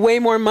made way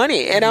more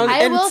money, and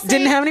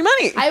didn't have any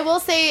money. I will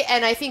say,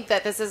 and I think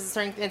that this is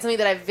something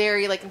that I've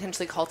very like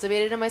intentionally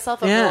cultivated in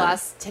myself over the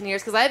last 10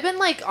 years, because I've been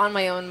like on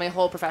my own my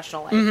whole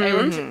professional life. I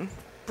worked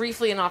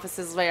briefly in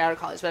offices right out of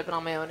college, but I've been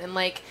on my own, and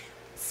like,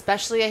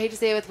 especially, I hate to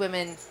say it, with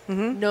women,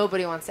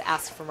 nobody wants to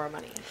ask for more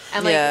money.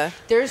 And like,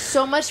 there's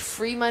so much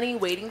free money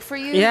waiting for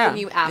you when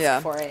you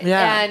ask for it.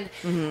 And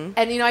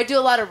you know, I do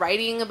a lot of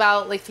writing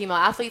about like female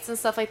athletes and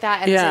stuff like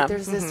that. And it's like,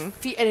 there's this and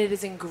it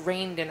is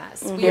ingrained in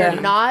us. We are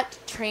not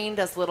trained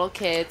as little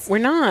kids. We're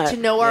not to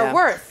know our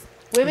worth.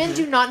 Women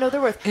do not know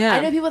their worth.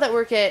 I know people that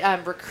work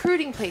at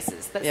recruiting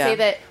places that say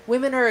that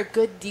women are a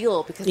good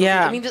deal because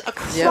I mean, just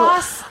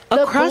across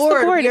the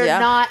board, you're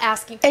not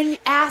asking. And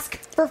ask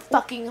for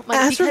fucking money.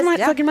 Ask for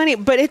fucking money.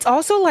 But it's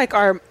also like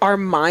our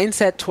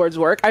mindset towards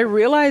work. I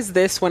realized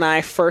this when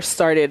I first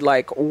started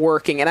like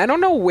working, and I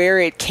don't know where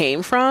it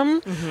came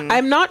from.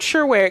 I'm not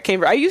sure where it came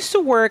from. I used to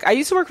work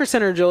for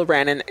Senator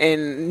Gillibrand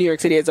in New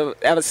York City as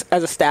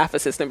a staff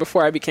assistant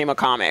before I became a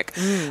comic.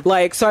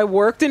 Like, so I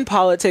worked in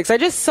politics. I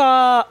just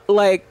saw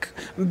like,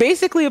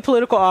 basically a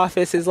political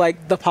office is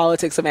like the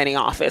politics of any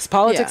office.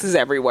 Politics is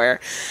everywhere.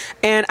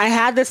 And I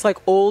had this like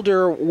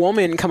older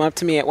woman come up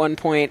to me at one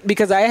point,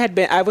 because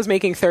I was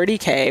making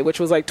 $30K, which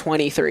was like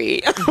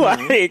 23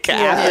 like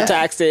after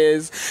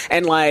taxes,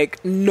 and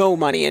like no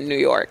money in New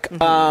York.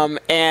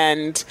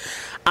 And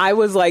I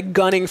was like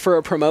gunning for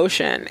a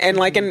promotion, and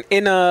like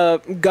in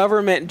a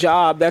government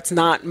job, that's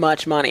not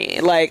much money.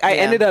 Like, I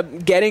ended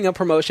up getting a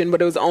promotion,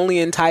 but it was only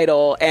in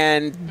title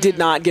and did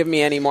not give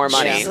me any more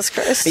money. Jesus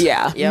Christ.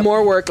 Yeah.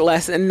 More work,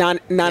 less, and not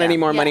any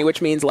more money,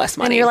 which means less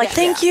money. And you're like,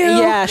 thank you.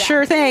 Yeah,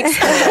 sure, thanks.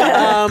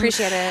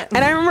 Appreciate it.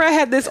 And I remember I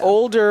had this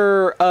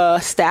older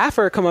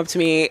staffer come up to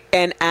me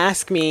and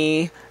ask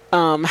me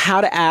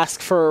how to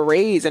ask for a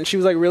raise, and she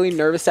was like really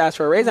nervous to ask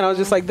for a raise, and I was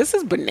just like, this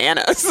is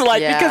bananas.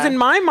 Like, because in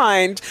my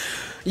mind,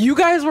 you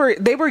guys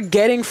they were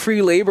getting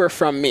free labor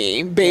from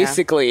me,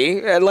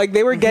 basically. Like,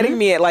 they were getting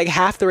me at like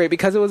half the rate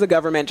because it was a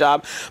government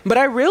job. But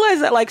I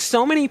realized that like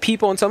so many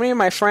people and so many of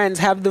my friends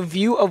have the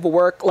view of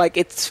work like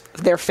it's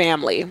their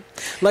family.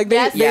 Like,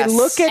 they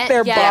look at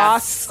their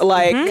boss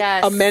like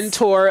a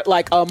mentor,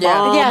 like a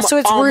mom. Yeah, so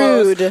it's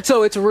almost. rude.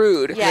 So it's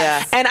rude.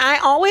 Yes. And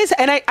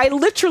I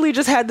literally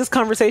just had this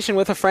conversation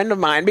with a friend of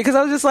mine, because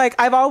I was just like,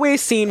 I've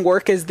always seen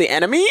work as the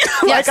enemy.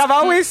 Like, I've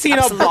always seen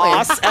a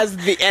boss as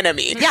the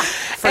enemy. Yeah,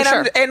 for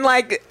sure. And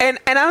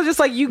I was just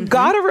like, you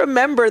gotta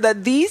remember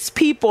that these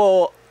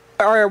people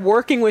are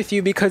working with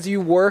you because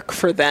you work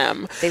for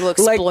them. They will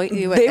exploit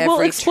you at every turn. They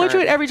will exploit you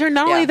at every turn.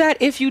 Not only that,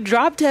 if you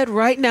drop dead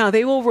right now,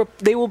 they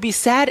will be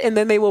sad, and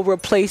then they will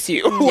replace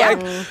you.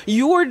 Like,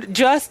 you are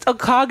just a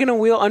cog in a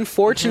wheel,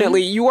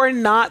 unfortunately. You are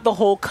not the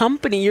whole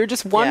company. You're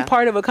just one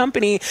part of a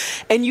company,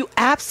 and you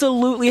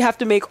absolutely have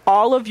to make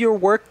all of your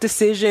work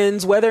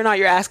decisions, whether or not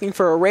you're asking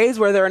for a raise,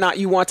 whether or not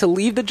you want to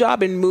leave the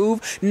job and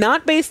move,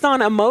 not based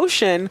on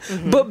emotion,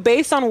 but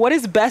based on what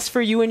is best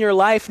for you in your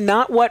life,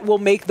 not what will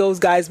make those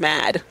guys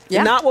mad.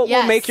 Not what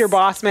will make your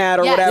boss mad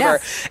or whatever.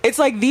 It's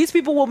like, these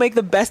people will make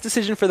the best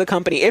decision for the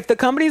company. If the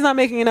company's not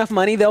making enough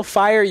money, they'll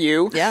fire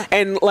you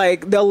and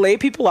like they'll lay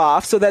people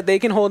off so that they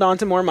can hold on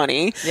to more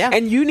money.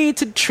 And you need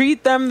to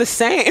treat them the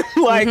same.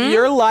 Like,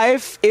 your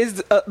life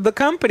is the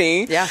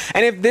company.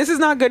 And if this is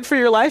not good for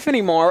your life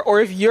anymore, or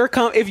if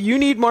you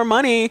need more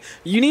money,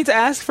 you need to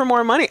ask for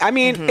more money. I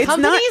mean,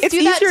 it's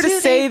easier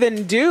to say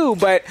than do,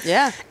 but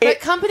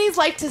but companies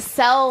like to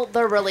sell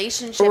the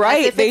relationship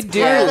as if it's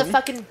part of the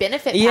fucking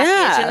benefit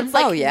package. And it's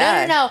like,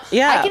 no.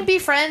 I can be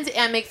friends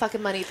and make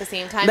fucking money at the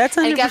same time. That's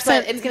 100%. And guess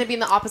what? It's going to be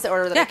in the opposite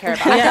order that I care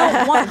about. I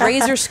don't want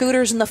razor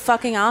scooters in the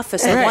fucking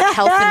office. I want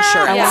health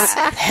insurance.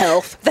 I want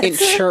health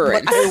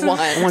insurance. I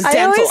want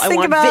dental. I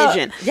want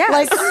vision.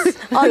 Like,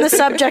 on the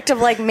subject of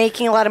like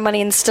making a lot of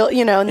money and still,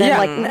 you know, and then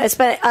like I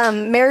spent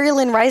Mary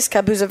Lynn Rice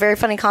Cub, who's a very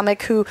funny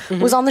comic who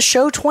was on the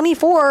show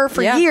 24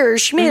 for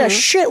years. She made a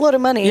shitload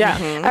of money.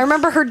 I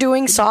remember her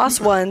doing Sauce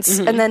once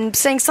and then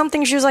saying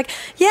something. She was like,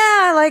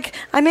 like,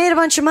 I made a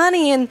bunch of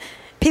money, and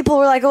people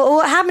were like, well,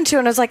 what happened to it?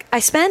 And I was like, I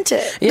spent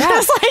it. Yeah. I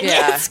was like,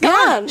 it's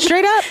gone.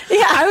 Straight up.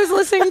 Yeah. I was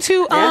listening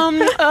to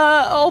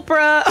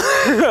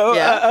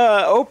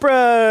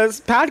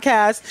Oprah's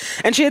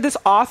podcast, and she had this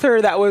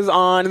author that was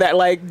on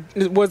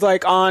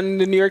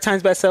the New York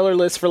Times bestseller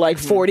list for like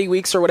 40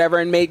 weeks or whatever,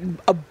 and made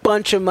a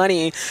bunch of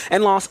money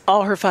and lost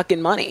all her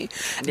fucking money.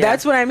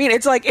 That's what I mean.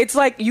 It's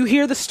like you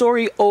hear the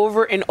story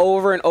over and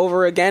over and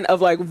over again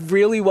of like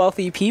really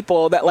wealthy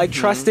people that like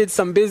trusted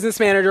some business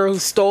manager who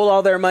stole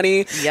all their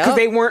money because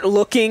they weren't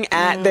looking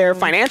at their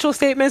financial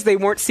statements. They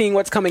weren't seeing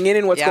what's coming in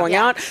and what's going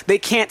out. They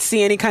can't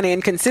see any kind of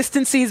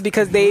inconsistencies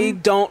because they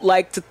don't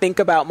like to think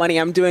about money.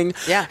 I'm doing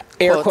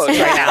air quotes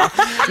right now.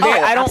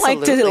 I don't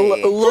like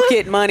to look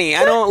at money.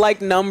 I don't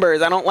like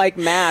numbers. I don't like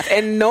math.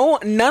 And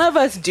none of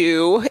us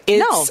do.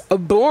 It's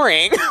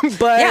boring.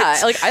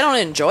 But like I don't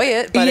enjoy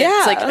it, but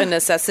it's like a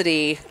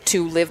necessity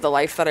to live the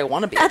life that I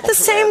want to be. At the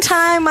same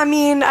time, I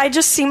mean, I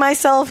just see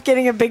myself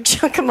getting a big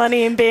chunk of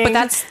money and being. But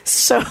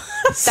that's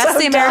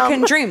the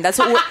American dream. That's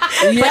what.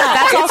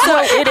 That's also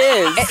it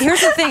is.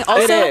 Here's the thing.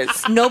 Also,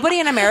 nobody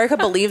in America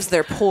believes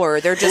they're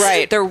poor. They're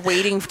just they're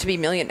waiting to be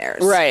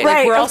millionaires. Right.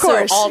 Like, we're of also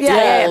course. all told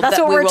that's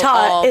that what we we're will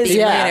taught all is be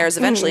millionaires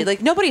eventually.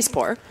 Like nobody's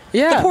poor.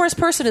 Yeah. The poorest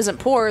person isn't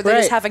poor. They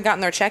just haven't gotten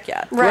their check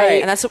yet.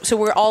 Right. And that's so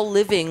we're all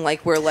living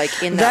like we're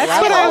like in that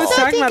That's level. what I was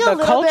talking about,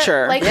 the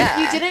culture. Bit, like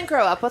if you didn't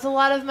grow up with a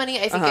lot of money,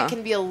 I think it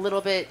can be a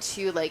little bit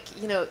too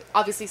like, you know,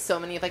 obviously so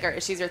many of like our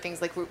issues are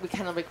things like we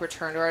kind of like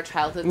return to our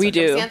childhood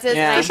circumstances.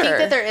 Yeah. And I think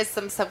that there is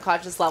some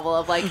subconscious level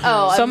of like,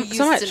 I'm used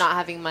to not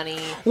having money.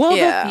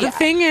 Well, the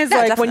thing is,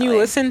 like, when you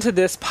listen to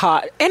this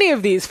any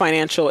of these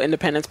financial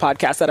independence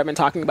podcasts that I've been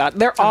talking about,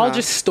 they're all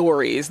just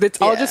stories.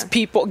 It's all just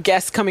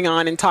guests coming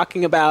on and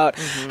talking about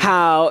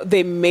how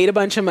they made a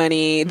bunch of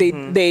money,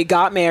 they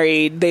got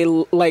married, they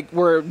like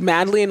were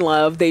madly in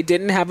love, they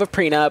didn't have a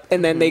prenup,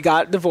 and then they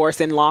got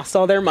divorced and lost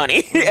all their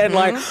money. And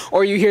like,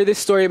 or you hear this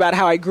story about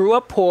how I grew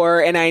up poor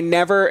and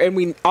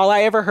all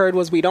I ever heard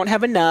was we don't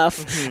have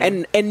enough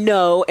and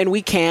no, and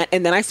we can't.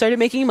 And then I started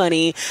making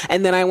money,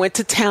 and then I went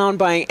to town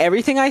buying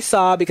everything I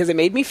saw because it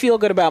made me feel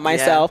good about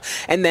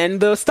myself. And then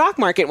the stock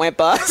market went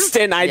bust,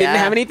 and I didn't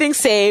have anything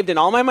saved, and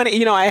all my money,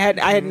 you know, I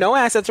had no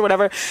assets or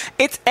whatever.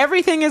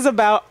 Everything is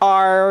about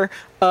our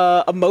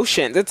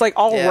emotions. It's like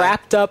all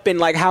wrapped up in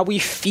like how we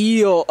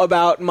feel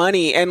about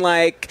money and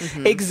like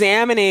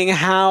examining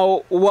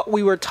what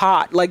we were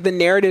taught, like the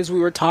narratives we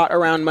were taught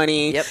around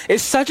money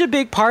is such a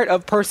big part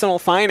of personal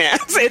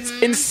finance. It's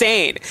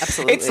insane.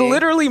 Absolutely. It's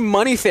literally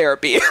money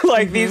therapy.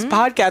 Like these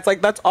podcasts,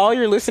 like that's all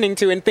you're listening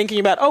to and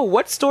thinking about,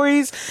 what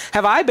stories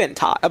have I been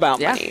taught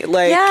about money?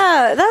 Like,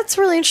 that's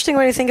really interesting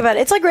when you think about it.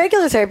 It's like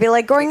regular therapy.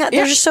 Like growing up,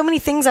 there's just so many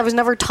things I was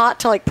never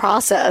taught to like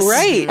process.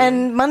 Right.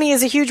 And money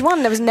is a huge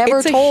one. I was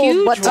never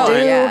told what to do.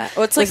 Yeah.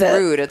 Well, it's like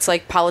rude. It's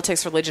like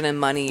politics, religion, and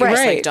money. You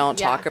just like don't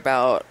talk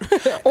about.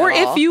 Or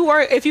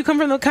if you come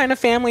from the kind of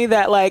family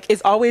that like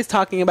is always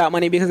talking about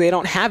money because they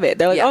don't have it,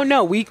 they're like, oh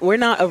no, we're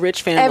not a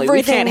rich family.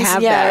 We can't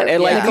have that.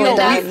 And like,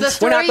 that's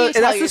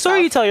the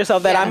story you tell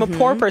yourself that I'm a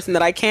poor person,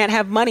 that I can't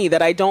have money,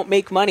 that I don't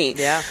make money,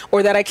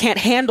 or that I can't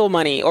handle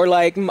money, or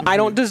like I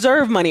don't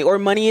deserve money, or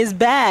money is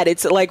bad.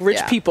 It's like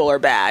rich people are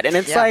bad, and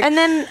it's like, and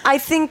then I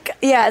think,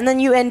 and then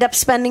you end up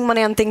spending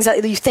money on things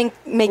that you think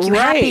make you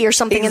happy or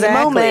something in the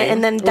moment.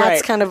 And then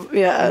that's kind of,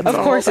 of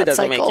course it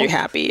doesn't make you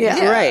happy.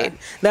 Right.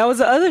 That was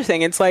the other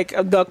thing. It's like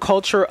the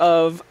culture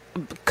of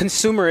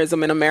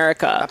consumerism in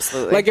America.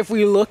 Absolutely. Like if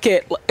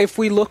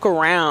we look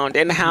around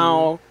and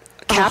how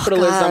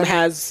capitalism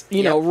has,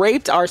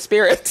 raped our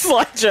spirits,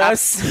 like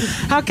just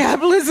how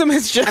capitalism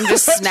is just. I'm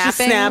just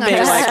snapping. I'm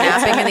just like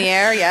snapping in the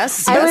air.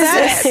 Yes.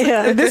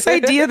 This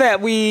idea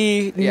that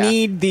we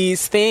need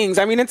these things.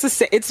 I mean,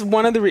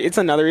 it's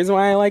another reason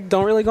why I like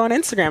don't really go on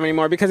Instagram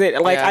anymore, because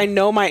I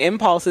know my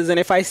impulses, and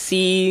if I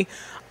see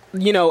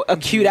a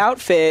cute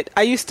outfit.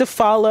 I used to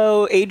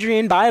follow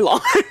Adrienne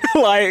Bailon,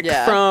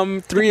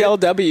 from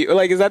 3LW.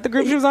 Like, is that the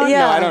group she was on?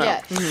 No, I don't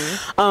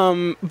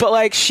know. But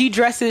like,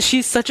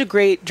 she's such a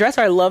great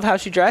dresser. I love how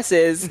she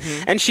dresses.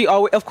 And she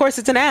always, of course,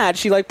 it's an ad.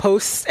 She like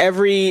posts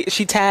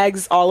she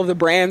tags all of the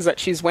brands that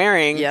she's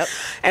wearing. Yep.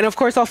 And of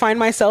course, I'll find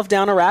myself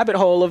down a rabbit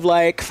hole of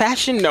like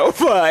Fashion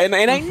Nova. And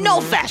I know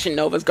Fashion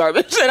Nova's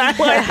garbage. And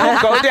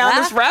I'll go down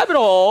this rabbit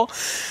hole.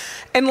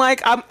 And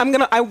like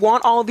I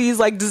want all these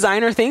like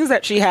designer things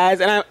that she has,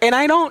 and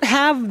I don't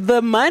have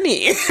the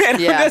money. And I'm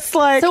just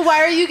like, so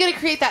why are you going to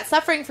create that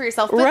suffering for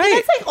yourself? But then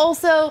it's like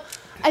also,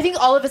 I think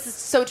all of this is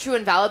so true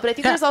and valid, but I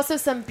think there's also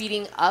some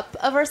beating up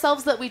of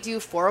ourselves that we do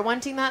for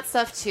wanting that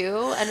stuff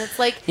too. And it's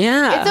like,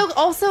 it's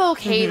also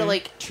okay to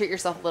like treat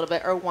yourself a little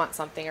bit, or want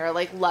something, or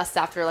like lust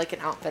after like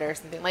an outfit or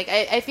something. Like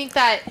I think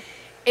that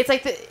it's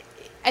like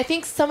I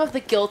think some of the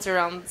guilt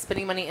around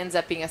spending money ends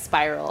up being a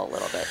spiral a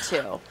little bit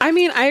too. I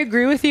mean, I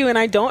agree with you and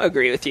I don't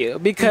agree with you,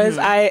 because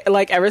I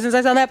like, ever since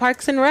I saw that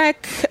Parks and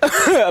Rec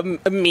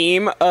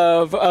meme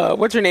of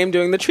what's her name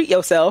doing the treat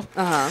yourself,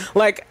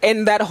 like,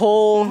 and that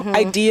whole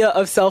idea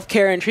of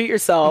self-care and treat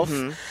yourself,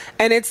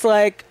 And it's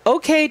like,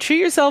 okay, treat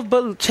yourself,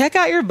 but check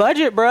out your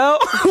budget, bro.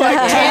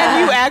 Like,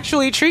 can you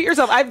actually treat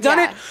yourself? I've done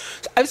it.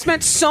 I've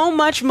spent so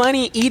much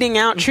money eating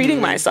out, treating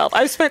myself.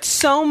 I've spent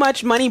so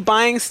much money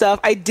buying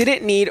stuff I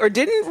didn't need or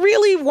didn't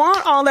really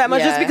want all that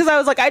much just because I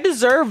was like, I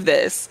deserve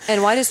this.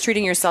 And why does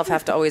treating yourself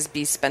have to always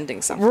be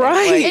spending something?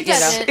 Right. It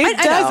doesn't. It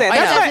doesn't. But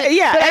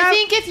I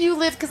think if you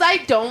live, because I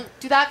don't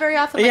do that very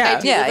often. Like,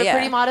 I do live a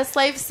pretty modest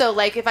life. So,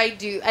 like, if I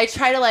do, I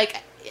try to, like,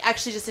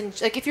 actually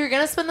just like if you're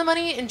gonna spend the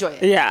money, enjoy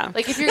it.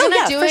 Like if you're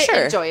gonna do it,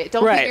 enjoy it.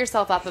 Don't beat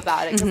yourself up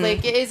about it, because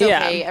like it is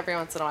okay every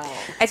once in a while.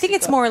 I think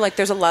it's more like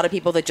there's a lot of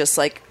people that just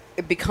like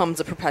it becomes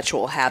a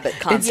perpetual habit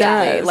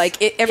constantly.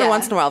 Like every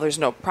once in a while, there's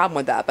no problem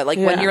with that, but like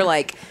when you're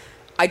like,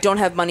 I don't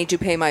have money to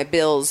pay my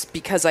bills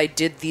because I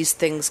did these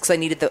things because I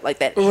needed that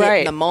hit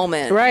in the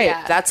moment. Right.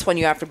 Yeah. That's when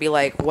you have to be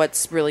like,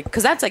 what's really,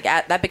 because that's like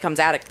that becomes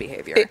addict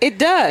behavior. It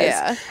does.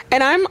 Yeah.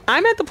 And I'm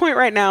at the point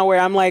right now where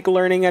I'm like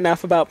learning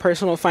enough about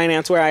personal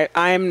finance where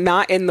I'm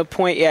not in the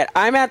point yet.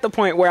 I'm at the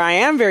point where I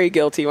am very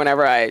guilty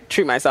whenever I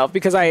treat myself,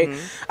 because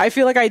I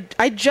feel like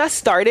I just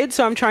started,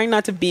 so I'm trying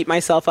not to beat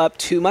myself up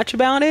too much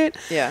about it.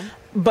 Yeah.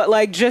 But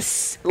like,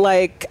 just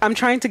like, I'm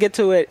trying to get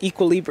to an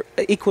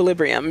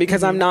equilibrium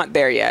because I'm not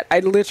there yet.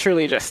 I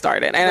literally just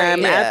started, and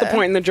I'm at the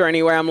point in the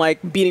journey where I'm like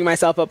beating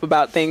myself up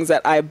about things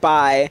that I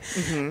buy,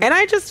 and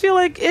I just feel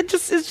like it's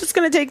just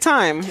going to take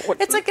time.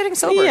 It's like getting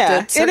sober. To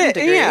a certain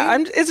degree.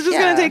 It's just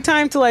going to take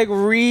time to like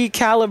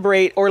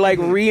recalibrate or like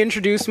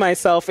reintroduce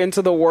myself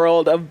into the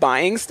world of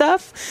buying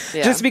stuff.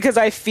 Just because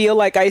I feel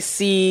like I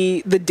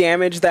see the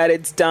damage that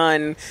it's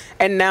done,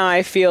 and now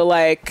I feel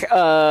like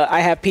I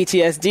have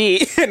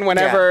PTSD, and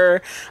whenever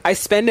I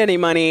spend any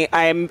money,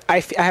 I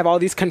have all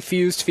these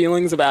confused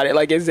feelings about it.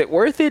 Like, is it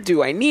worth it?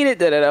 Do I need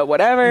it?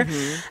 Whatever.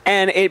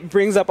 And it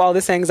brings up all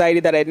this anxiety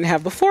that I didn't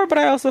have before, but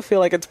I also feel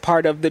like it's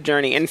part of the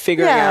journey and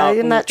figuring out.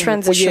 in that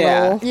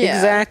transitional.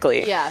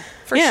 Exactly. Yeah.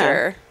 For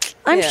sure.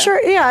 I'm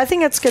sure. Yeah, I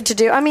think it's good to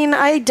do. I mean,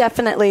 I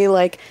definitely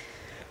like.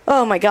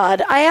 Oh my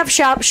God, I have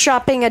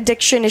shopping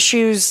addiction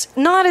issues.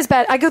 Not as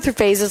bad. I go through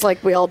phases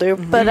like we all do,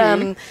 but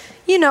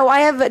you know,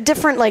 I have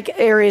different like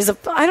areas of,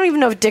 I don't even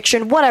know,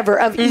 addiction, whatever,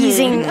 of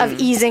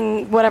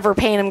easing whatever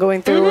pain I'm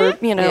going through, or,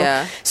 you know.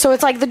 Yeah. So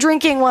it's like the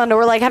drinking one,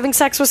 or like having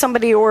sex with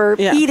somebody, or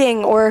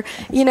eating, or,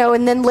 you know,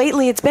 and then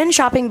lately it's been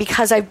shopping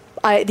because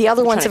the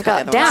other ones have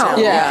got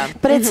down.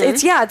 But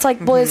it's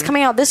like, well, it's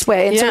coming out this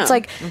way. And so it's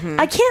like,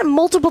 I can't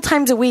multiple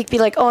times a week be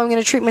like, oh, I'm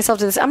going to treat myself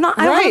to this. I don't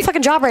have a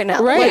fucking job right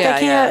now. Like, I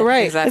can't.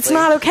 Exactly. It's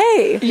not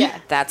okay. Yeah.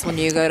 That's when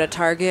you go to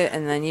Target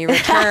and then you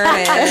return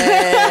it.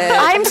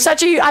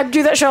 I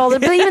do that shit all the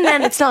time. But even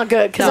then, it's not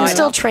good because I'm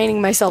still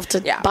training myself to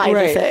buy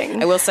the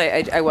thing. I will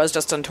say, I was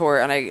just on tour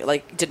and I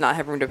like did not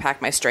have room to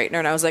pack my straightener,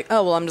 and I was like,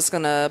 oh, well, I'm just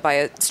going to buy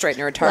a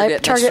straightener at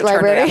Target. Target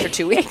library. After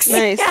 2 weeks.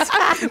 Nice.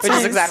 Which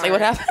is exactly what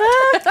happened.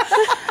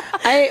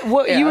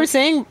 You were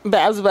saying,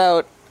 Babs,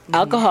 about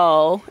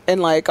alcohol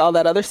and like all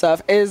that other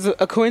stuff is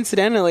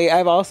coincidentally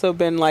I've also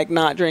been like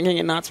not drinking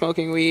and not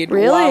smoking weed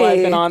while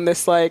I've been on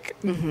this like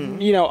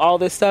you know, all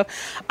this stuff.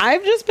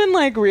 I've just been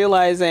like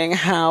realizing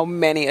how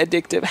many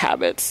addictive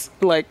habits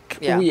like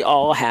we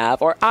all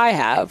have, or I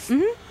have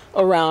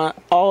around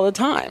all the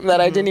time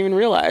that I didn't even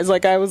realize.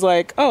 Like, I was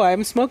like, oh,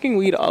 I'm smoking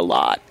weed a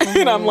lot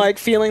and I'm like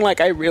feeling like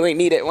I really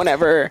need it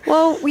whenever we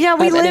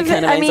live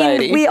kind of anxiety. I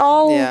mean, we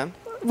all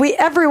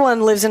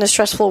everyone lives in a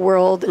stressful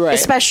world,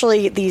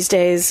 especially these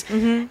days.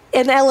 In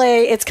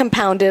LA, it's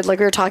compounded, like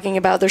we were talking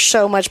about. There's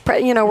so much,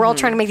 we're all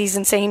trying to make these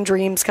insane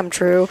dreams come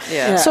true.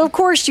 So of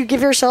course you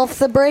give yourself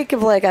the break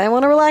of like, I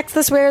want to relax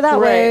this way or that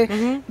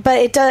way. But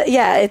it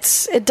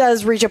does, it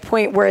does reach a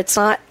point where it's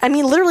not. I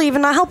mean, literally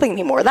even not helping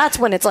anymore. That's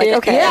when it's like,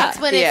 okay, that's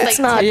when it's like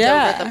not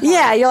over the point.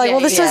 You're like, well,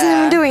 this isn't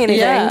even doing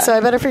anything, so I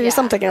better figure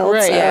something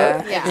else.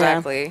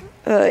 Exactly.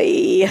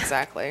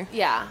 Exactly.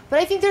 Yeah, but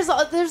I think there's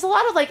a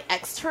lot of like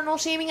external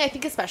shaming. I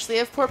think especially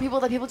of poor people,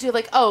 that people do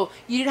like, oh,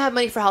 you didn't have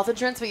money for health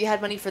insurance, but you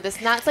had money for this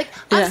and that. It's like,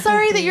 I'm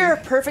sorry that you're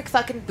a perfect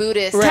fucking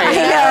Buddhist. I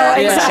know,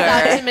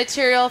 exactly. To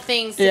material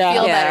things to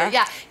feel better.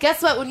 Yeah.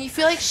 Guess what? When you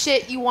feel like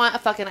shit, you want a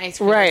fucking ice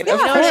cream. Right. You know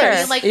what I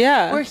mean? Like,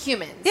 we're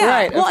humans. Yeah.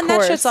 Right. Well, and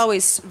that shit's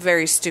always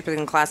very stupid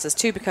in classes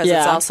too, because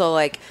it's also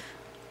like,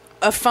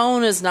 a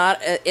phone is not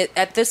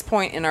at this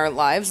point in our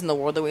lives, in the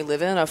world that we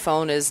live in, a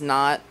phone is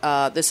not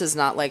this is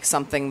not like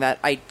something that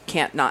I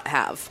can't not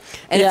have.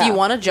 And if you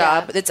want a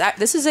job,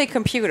 this is a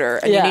computer,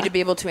 and you need to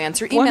be able to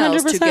answer emails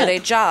 100%. To get a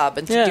job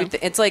and to do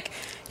it's like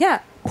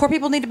poor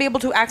people need to be able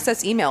to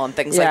access email and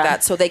things like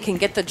that, so they can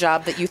get the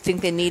job that you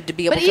think they need to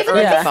be able to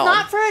earn the phone.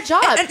 Not for a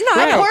job. A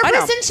poor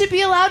person should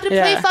be allowed to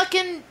play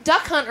fucking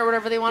Duck Hunt or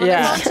whatever they want on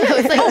their phone too.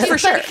 It's like, for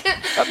sure.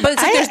 But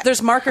it's like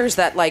there's markers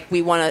that like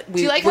we want to.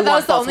 Do you like how that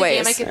was the only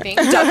game I could think?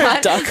 Duck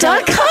Hunt. Duck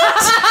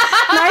Hunt.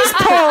 Nice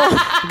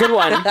pull. Good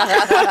one.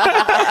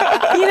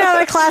 You know,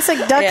 the classic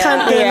Duck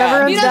Hunt game.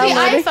 Everyone's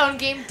the iPhone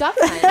game Duck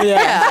Hunt.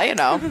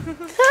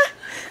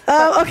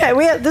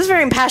 Okay, this is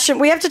very impassioned.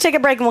 We have to take a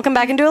break, and we'll come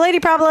back and do a lady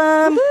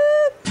problem.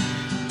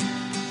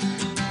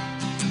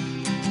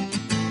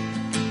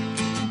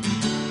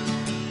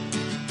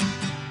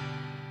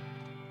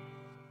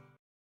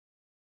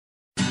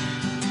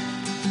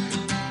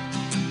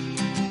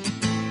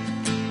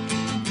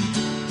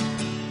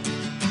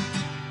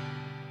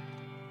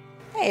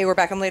 Hey, we're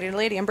back on Lady to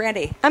Lady. I'm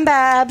Brandy. I'm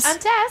Babs. I'm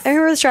Tess. I'm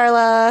here with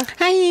Charla.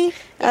 Hi.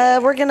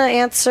 We're going to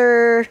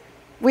answer...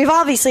 We've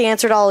obviously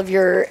answered all of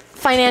your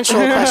financial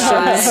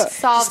questions.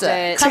 Solved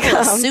it. Couple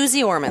of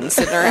Susie Ormans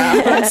sitting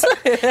around.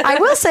 I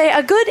will say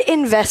a good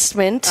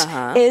investment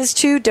is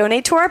to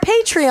donate to our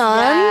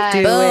Patreon.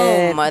 Yes.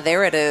 Boom.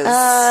 There it is.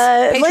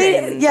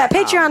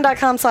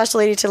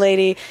 Patreon.com/lady to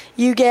lady.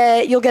 You'll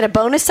get a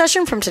bonus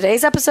session from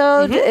today's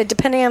episode.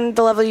 Depending on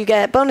the level you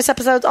get, bonus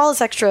episodes, all this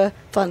extra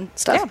fun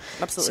stuff. Yeah,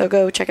 absolutely. So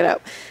go check it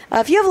out.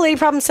 If you have a lady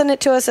problem, send it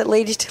to us at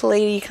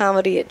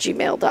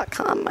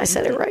ladytoladycomedy@gmail.com. I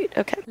said it right.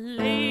 Okay.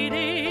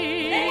 Lady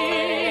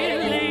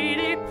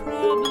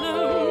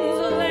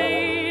problems,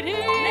 lady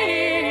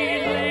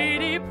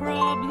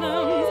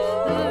problems,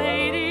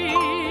 lady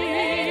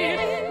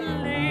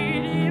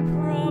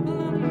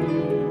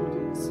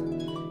problems.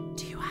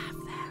 Do you have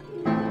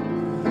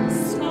them?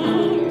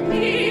 Some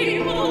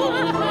people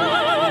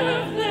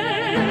have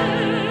them.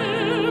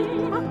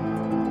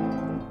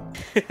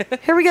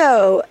 Here we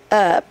go.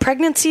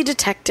 Pregnancy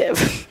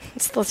Detective.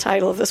 That's the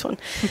title of this one.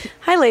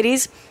 Hi,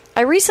 ladies.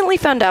 I recently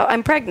found out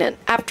I'm pregnant.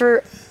 After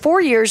 4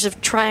 years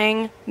of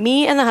trying,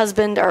 me and the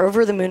husband are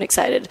over the moon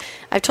excited.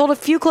 I've told a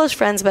few close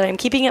friends, but I'm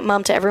keeping it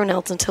mum to everyone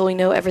else until we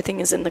know everything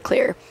is in the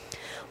clear.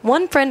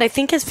 One friend I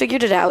think has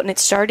figured it out, and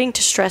it's starting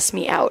to stress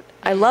me out.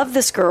 I love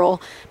this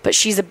girl, but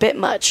she's a bit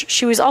much.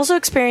 She was also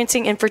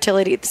experiencing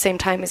infertility at the same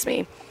time as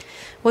me.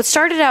 What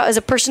started out as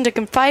a person to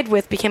confide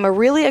with became a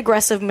really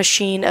aggressive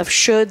machine of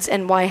shoulds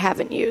and why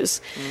haven't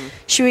yous.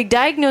 She would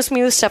diagnose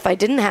me with stuff I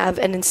didn't have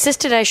and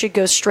insisted I should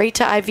go straight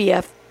to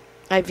IVF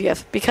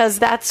because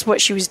that's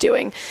what she was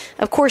doing.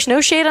 Of course, no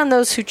shade on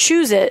those who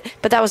choose it,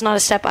 but that was not a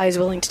step I was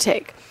willing to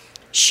take.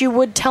 She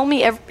would tell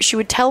me I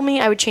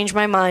would change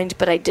my mind,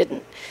 but I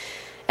didn't.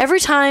 Every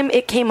time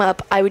it came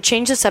up, I would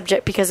change the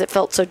subject because it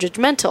felt so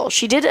judgmental.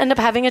 She did end up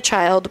having a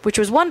child, which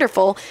was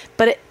wonderful,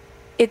 but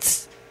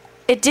it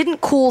didn't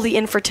cool the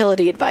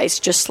infertility advice,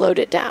 just slowed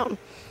it down.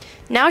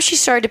 Now she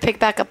started to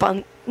pick up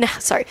on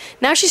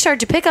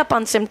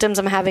symptoms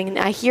I'm having, and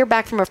I hear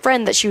back from a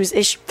friend that she was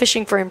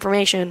fishing for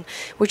information,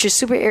 which is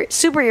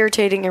super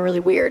irritating and really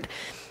weird.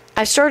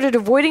 I started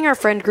avoiding our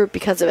friend group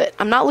because of it.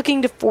 I'm not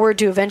looking forward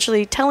to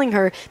eventually telling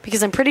her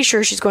because I'm pretty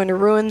sure she's going to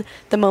ruin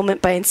the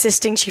moment by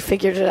insisting she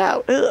figured it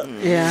out. Ugh.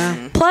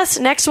 Yeah. Plus,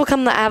 next will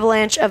come the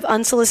avalanche of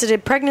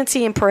unsolicited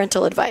pregnancy and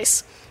parental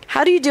advice.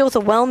 How do you deal with a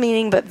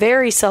well-meaning but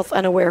very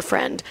self-unaware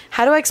friend?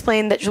 How do I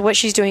explain that what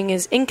she's doing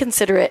is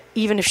inconsiderate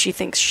even if she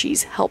thinks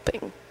she's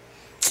helping?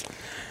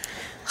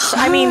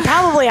 I mean,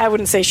 probably I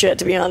wouldn't say shit,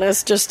 to be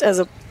honest, just as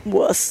a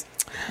wuss.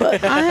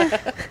 But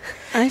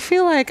I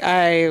feel like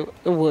I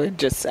would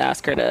just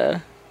ask her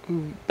to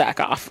back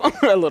off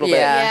a little bit.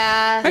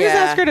 Yeah. I just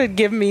ask her to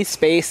give me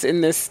space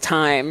in this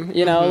time.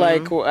 You know,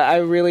 like I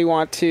really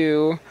want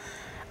to...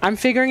 I'm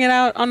figuring it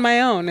out on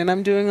my own, and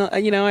I'm doing,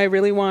 I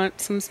really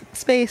want some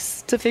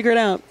space to figure it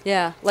out.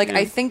 Yeah. Like,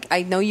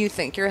 I know you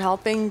think you're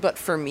helping, but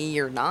for me,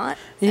 you're not.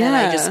 Yeah. And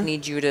I just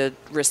need you to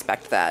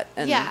respect that.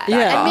 And back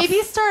And off. maybe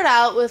start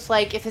out with,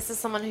 like, if this is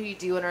someone who you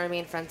do and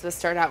remain friends with,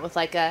 start out with,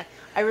 like, I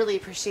really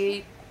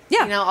appreciate,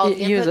 all the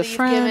you input as a that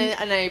friend. you've given,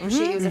 and I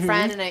appreciate you as a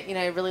friend, and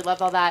I really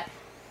love all that.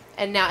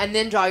 And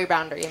then draw your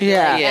boundary. And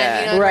Yeah.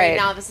 And, Right. right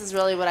now, this is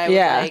really what I would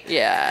like.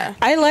 Yeah.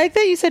 I like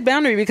that you said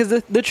boundary because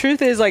the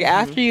truth is, like,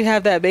 after you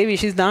have that baby,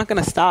 she's not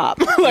going to stop.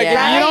 Like, if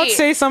you don't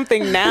say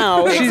something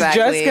now, she's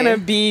just going to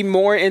be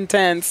more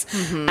intense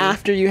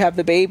after you have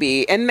the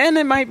baby. And then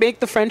it might make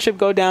the friendship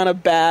go down a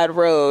bad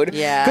road.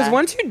 Yeah. Because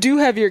once you do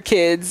have your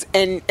kids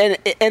and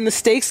the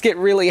stakes get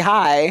really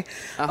high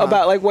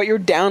about, like, what you're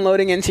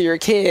downloading into your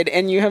kid,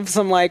 and you have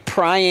some, like,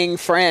 prying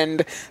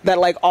friend that,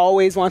 like,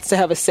 always wants to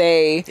have a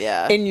say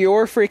in your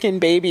freaking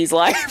baby's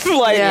life.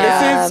 Like,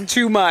 this is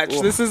too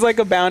much. This is like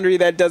a boundary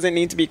that doesn't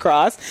need to be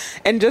crossed.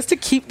 And just to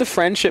keep the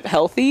friendship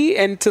healthy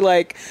and to,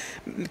 like,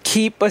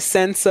 keep a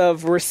sense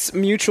of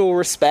mutual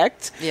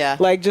respect,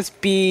 like, just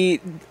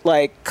be,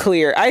 like,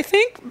 clear. I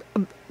think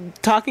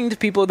talking to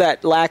people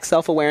that lack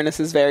self-awareness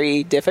is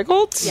very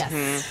difficult.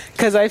 Yes.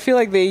 Because I feel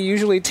like they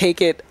usually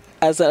take it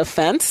as an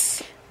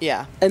offense.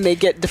 Yeah. And they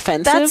get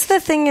defensive. that's the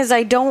thing is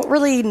I don't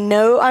really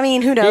know. I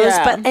mean, who knows?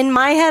 Yeah. But in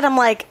my head, I'm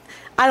like,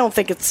 I don't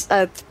think it's...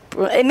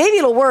 maybe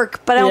it'll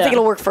work, but I don't think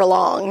it'll work for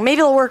long.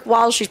 Maybe it'll work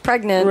while she's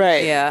pregnant.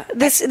 Right. Yeah.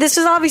 This is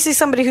obviously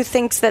somebody who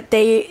thinks that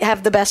they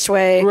have the best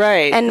way.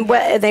 Right. And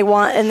they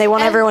want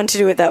everyone to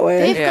do it that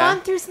way. They've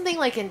gone through something,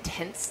 like,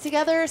 intense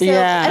together. So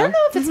Yeah. I don't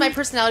know if it's my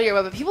personality or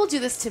what, but people do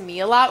this to me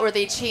a lot where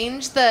they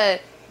change them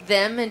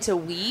into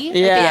we. Yeah.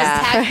 They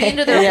just tag me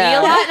into their we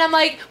a lot, and I'm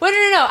like, wait,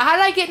 no. How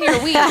did I get in your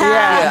we? I'm an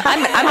I. I'm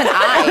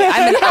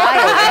an I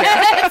over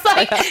here. It's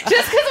like,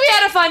 just because we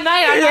had a fun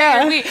night, I'm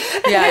not your we.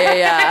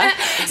 Yeah.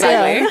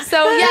 Exactly.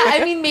 So,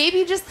 I mean,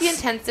 maybe just the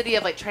intensity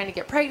of, like, trying to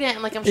get pregnant,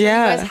 and, like, I'm sure you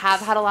guys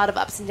have had a lot of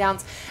ups and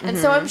downs, and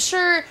so I'm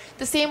sure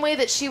the same way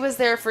that she was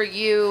there for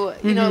you,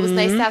 you know, it was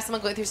nice to have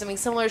someone going through something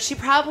similar. She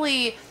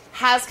probably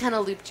has kind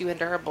of looped you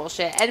into her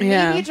bullshit. And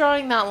maybe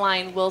drawing that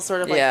line will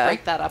sort of like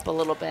break that up a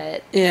little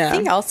bit. Yeah. I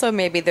think also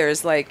maybe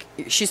there's like,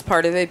 she's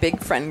part of a big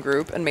friend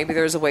group, and maybe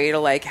there's a way to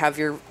like have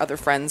your other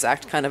friends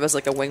act kind of as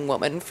like a wing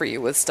woman for you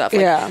with stuff.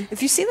 Like,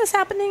 if you see this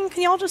happening,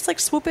 can y'all just like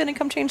swoop in and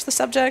come change the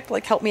subject?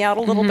 Like help me out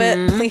a little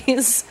bit,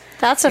 please.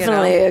 That's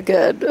definitely a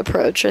good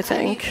approach, I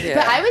think.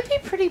 But I would be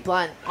pretty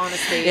blunt,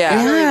 honestly. Yeah.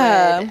 I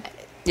really would.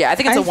 Yeah, I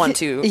think it's a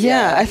 1-2.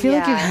 Yeah, I feel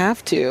like you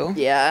have to.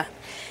 Yeah.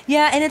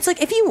 Yeah, and it's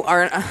like, if you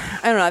aren't, I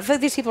don't know, I feel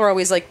like these people are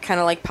always like kind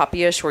of like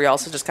puppyish, where you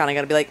also just kind of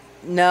got to be like,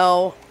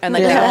 no, and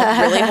like they don't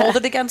really hold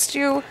it against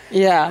you.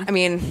 Yeah. I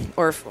mean,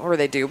 or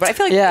they do, but I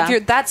feel like if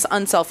you're that's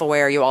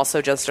unself-aware, you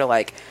also just are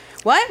like,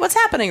 what's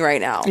happening right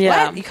now?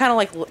 Yeah. What? You kind of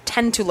like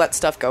tend to let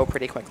stuff go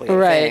pretty quickly,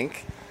 I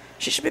think.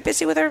 She should be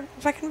busy with her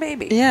fucking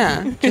baby.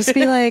 Yeah. Just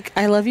be like,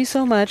 I love you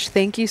so much.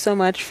 Thank you so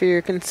much for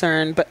your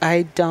concern, but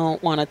I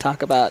don't want to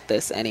talk about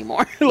this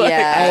anymore. Like,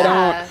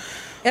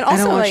 And also, I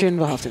don't want like, you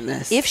involved in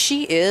this. If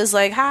she is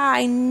like,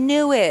 I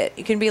knew it,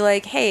 you can be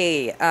like,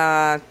 hey,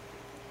 that's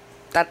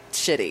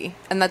shitty.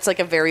 And that's like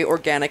a very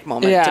organic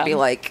moment to be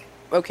like,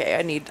 okay,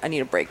 I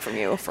need a break from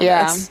you from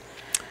this.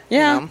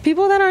 Yeah. You know?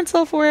 People that aren't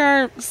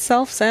self-aware are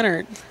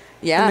self-centered.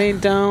 Yeah. And they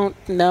don't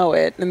know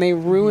it. And they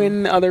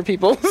ruin other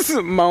people's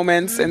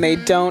moments, and they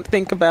don't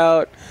think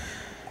about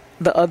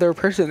the other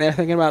person. They're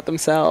thinking about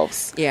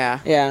themselves. Yeah.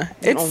 Yeah.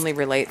 They only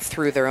relate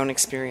through their own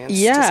experience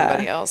to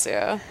somebody else.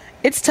 Yeah.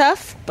 It's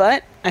tough,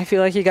 but I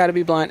feel like you got to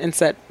be blunt and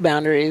set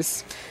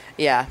boundaries.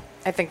 Yeah.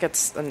 I think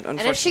it's, unfortunately.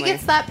 And if she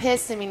gets that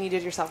pissed, I mean, you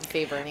did yourself a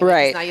favor anyway.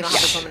 Right. Now you don't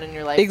have this woman in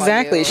your life.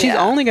 Exactly. She's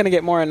only going to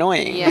get more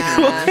annoying.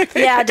 Yeah.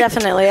 Yeah,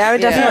 definitely. I would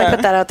definitely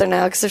put that out there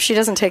now, because if she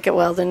doesn't take it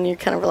well, then you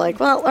kind of are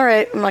like, well, all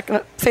right, I'm not going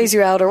to phase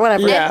you out or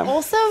whatever. Yeah. And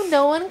also,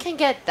 no one can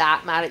get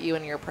that mad at you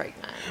when you're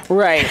pregnant.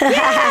 Right.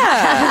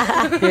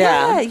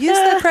 Yeah. Use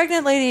the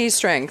pregnant lady's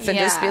strength and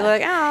just be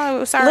like,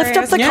 oh, sorry. Lift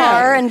up the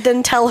car and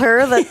then tell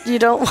her that you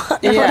don't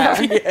want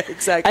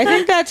exactly. I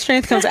think that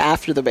strength comes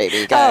after the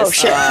baby, guys. Oh,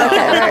 shit.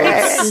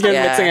 Okay.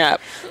 Mixing up.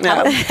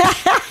 No.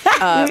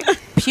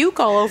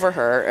 Puke all over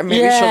her, and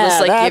maybe she'll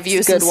just like give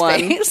you some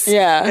space.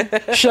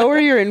 Yeah. Show her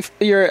your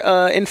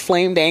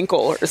inflamed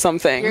ankle or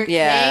something. Your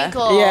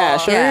cankle. Yeah.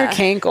 Show her your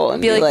cankle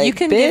and be like, you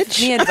can bitch,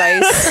 give me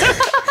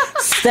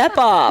advice. Step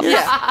off.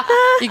 Yeah.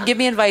 You can give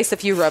me advice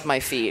if you rub my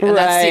feet, and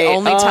that's the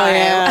only time.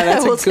 Yeah,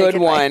 that's I will a good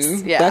take one.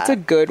 advice. Yeah. That's a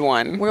good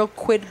one. Real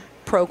quid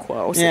pro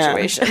quo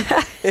situation.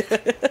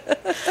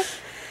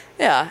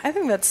 Yeah, I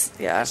think that's,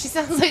 She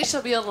sounds like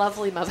she'll be a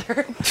lovely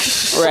mother.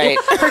 Right.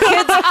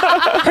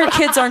 Her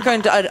kids aren't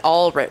going to at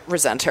all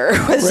resent her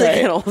as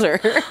they get older.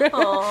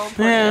 Oh,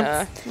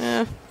 yeah.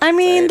 I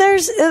mean,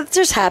 it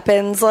just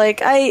happens.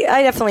 Like,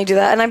 I definitely do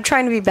that, and I'm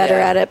trying to be better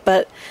at it,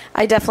 but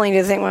I definitely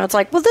do the thing when it's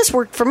like, well, this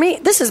worked for me.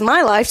 This is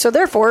my life, so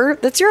therefore,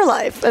 it's your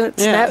life. And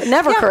it's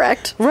never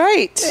correct.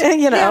 Right.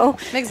 You know?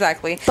 Yeah,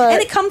 exactly. But,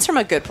 and it comes from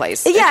a good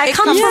place. Yeah, it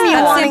comes from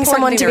you wanting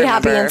someone to be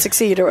happy and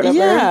succeed or whatever.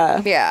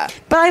 Yeah. Yeah.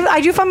 But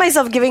I do find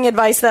myself giving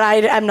advice that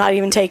I'm not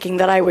even taking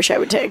that I wish I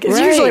would take. It's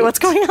usually what's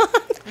going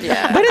on.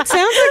 Yeah. But it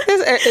sounds like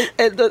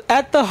this,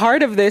 at the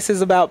heart of this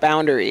is about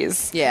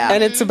boundaries. Yeah.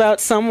 And it's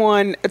about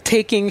someone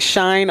taking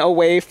shine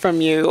away from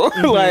you,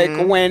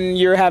 like when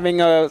you're having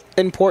a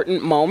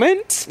important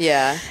moment.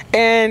 Yeah.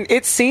 And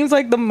it seems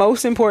like the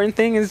most important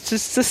thing is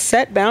just to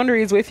set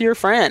boundaries with your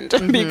friend,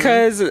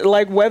 because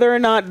like whether or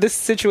not this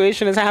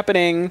situation is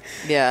happening,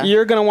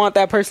 you're going to want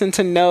that person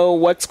to know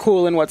what's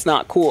cool and what's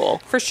not cool.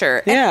 For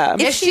sure. Yeah.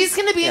 If she's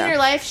going to be in your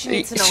life, she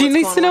needs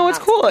to know what's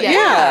cool.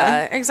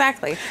 Yeah,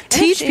 exactly.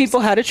 Teach people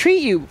how to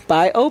treat you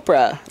by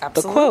Oprah.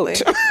 Absolutely.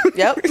 The quote.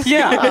 Yep.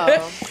 Yeah.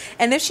 Oh.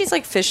 And if she's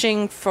like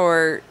fishing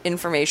for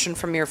information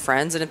from your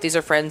friends, and if these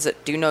are friends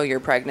that do know you're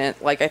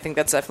pregnant, like I think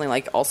that's definitely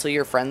like also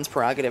your friend's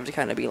prerogative to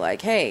kind of be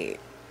like, hey,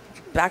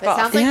 back off.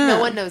 It sounds like no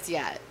one knows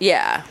yet.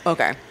 Yeah.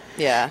 Okay.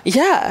 Yeah.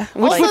 Yeah.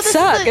 Which would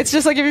suck. It's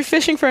just like if you're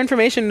fishing for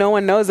information no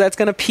one knows, that's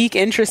going to pique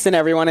interest in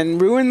everyone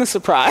and ruin the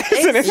surprise.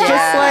 And it's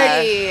just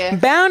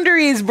like,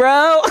 boundaries,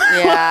 bro.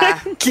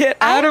 Yeah. Get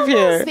out of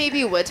here. Maybe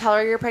you would tell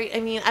her you're pregnant. I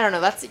mean, I don't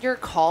know. That's your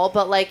call,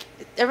 but like,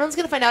 everyone's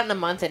going to find out in a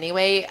month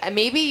anyway.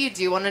 Maybe you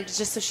do want to,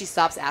 just so she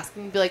stops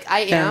asking, be like,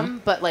 I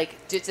am, but like,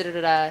 don't say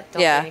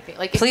anything.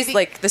 Like, please,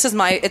 like,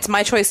 it's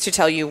my choice to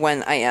tell you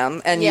when I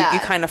am, and you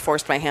kind of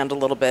forced my hand a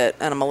little bit,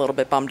 and I'm a little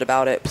bit bummed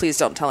about it. Please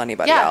don't tell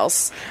anybody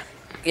else.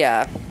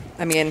 Yeah.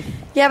 I mean...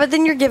 Yeah, but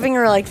then you're giving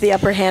her, like, the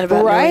upper hand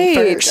about knowing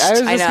first. I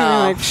was just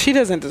like, she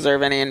doesn't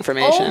deserve any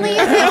information. Only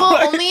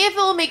if it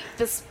will make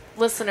this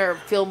listener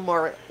feel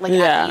more, like,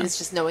 at ease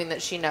just knowing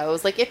that she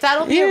knows. Like, if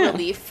that'll be a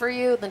relief for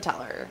you, then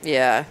tell her.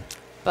 Yeah.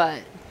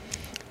 But...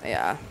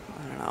 Yeah.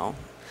 I don't know.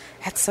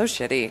 That's so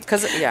shitty.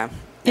 Because, Yeah.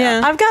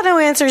 I've got no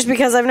answers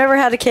because I've never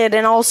had a kid,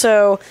 and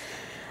also,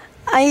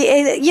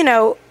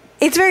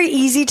 it's very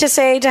easy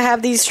to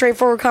have these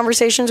straightforward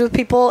conversations with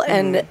people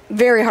and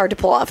very hard to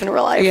pull off in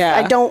real life. Yeah.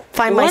 I don't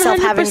find myself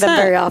having them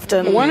very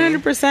often.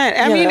 100%.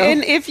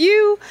 And if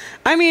you,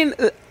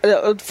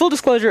 full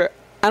disclosure,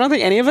 I don't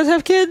think any of us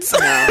have kids. No,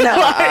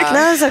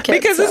 that's okay.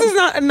 Because this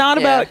is not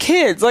about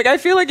kids. Like, I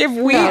feel like if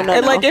we,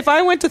 like, if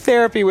I went to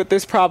therapy with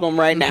this problem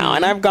right now,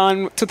 and I've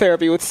gone to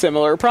therapy with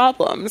similar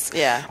problems,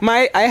 I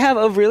have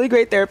a really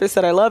great therapist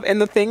that I love,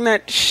 and the thing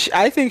that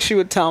I think she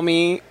would tell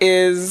me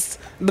is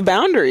the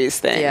boundaries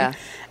thing. Yeah.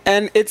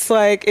 And it's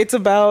like, it's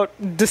about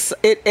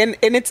and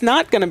it's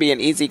not going to be an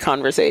easy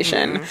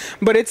conversation,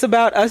 but it's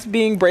about us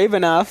being brave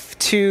enough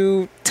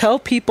to tell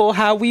people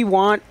how we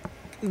want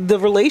the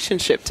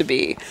relationship to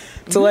be,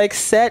 to like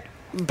set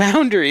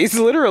boundaries,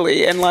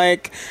 literally. And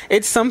like,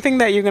 it's something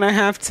that you're going to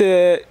have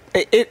to,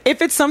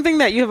 if it's something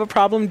that you have a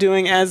problem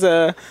doing as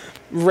a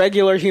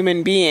regular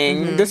human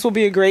being, this will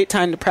be a great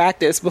time to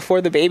practice before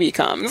the baby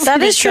comes.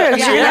 That is true. You're going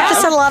to have to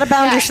set a lot of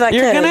boundaries for that kid.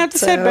 You're going to have to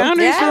set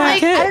boundaries for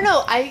that kid. I don't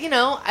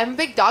know. I'm a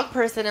big dog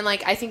person, and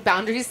like, I think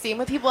boundaries same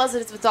with people as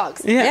it is with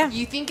dogs.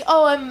 You think,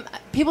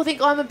 people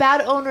think, I'm a bad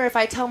owner if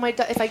I tell my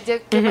dog, if I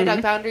give my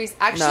dog boundaries.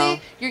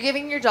 Actually, you're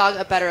giving your dog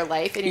a better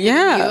life, and you're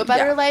giving you a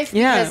better life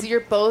because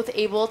you're both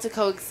able to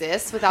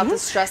coexist without the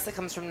stress that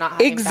comes from not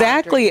having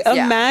boundaries.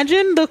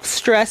 Imagine the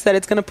stress that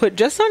it's going to put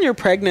just on your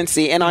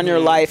pregnancy and on your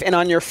life and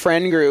on your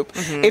friend group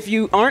if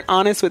you aren't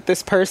honest with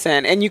this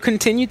person and you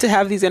continue to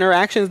have these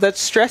interactions that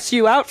stress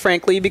you out,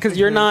 frankly, because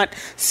you're not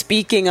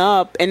speaking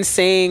up and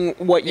saying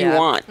what you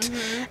want.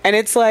 And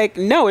it's like,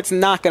 no, it's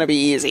not going to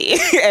be easy.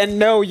 And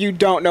no, you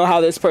don't know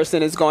how this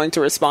person is going to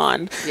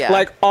respond.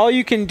 Like, all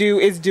you can do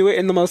is do it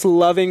in the most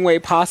loving way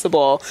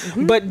possible,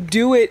 but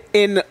do it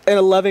in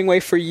a loving way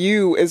for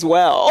you as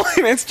well.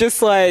 And it's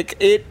just like,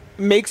 it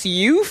makes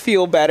you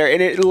feel better,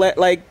 and it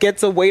like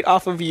gets a weight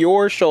off of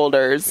your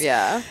shoulders.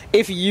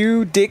 If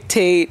you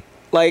dictate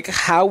like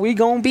how we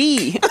gonna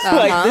be,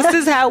 like, this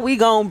is how we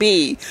gonna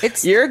be.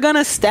 You're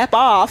gonna step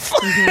off,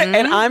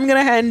 and I'm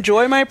gonna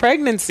enjoy my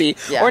pregnancy,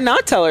 or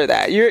not tell her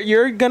that.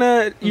 You're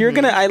gonna.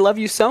 I love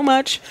you so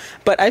much,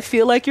 but I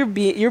feel like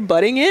you're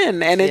butting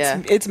in, and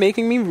it's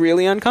making me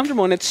really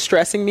uncomfortable, and it's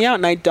stressing me out,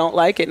 and I don't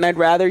like it, and I'd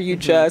rather you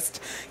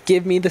just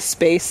give me the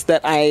space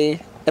that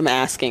I am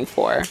asking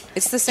for.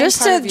 It's the same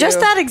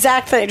just that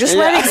exact thing. Just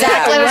write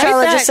exactly what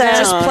Charla just said.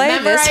 Just play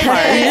this part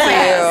for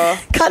you.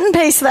 Cut and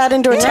paste that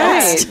into a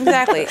text.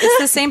 Exactly. It's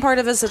the same part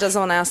of us that doesn't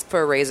want to ask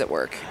for a raise at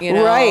work. You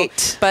know?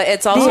 Right. But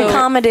it's also the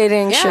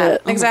accommodating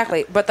shit.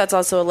 Exactly. But that's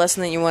also a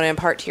lesson that you want to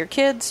impart to your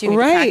kids. You need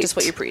to practice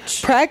what you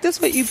preach.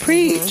 Practice what you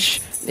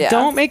preach.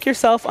 Don't make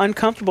yourself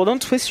uncomfortable. Don't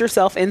twist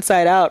yourself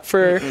inside out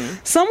for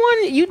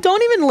someone you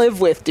don't even live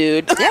with,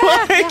 dude.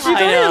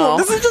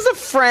 This is just a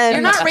friend.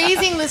 You're not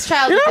raising this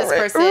child with this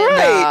person.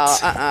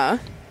 Right.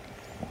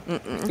 No.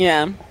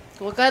 Yeah.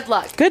 Well, good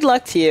luck. Good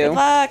luck to you.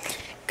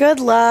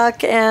 Good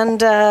luck, and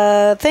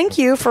thank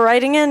you for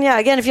writing in. Yeah,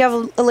 again, if you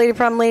have a lady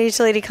problem,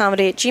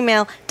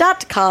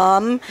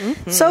 ladytoladycomedy@gmail.com.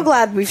 So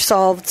glad we've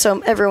solved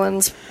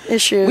everyone's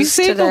issues. We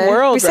saved today. the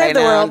world. We saved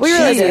the world. We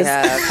really did.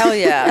 Hell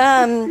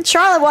yeah.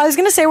 Charlotte, well, I was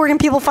going to say where can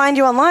people find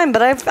you online,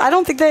 but I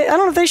don't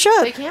know if they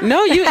should. They can't.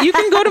 No, you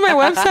can go to my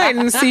website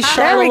and see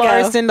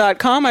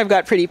charlalauriston.com. I've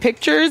got pretty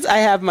pictures. I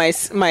have my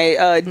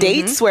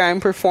dates where I'm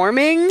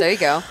performing. There you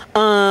go.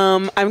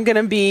 I'm going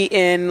to be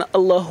in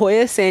La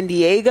Jolla, San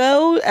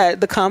Diego at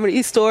the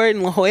Comedy Store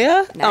in La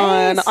Jolla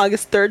on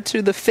August 3rd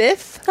through the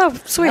 5th. Oh,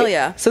 sweet. Hell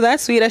yeah. So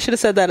that's sweet. I should have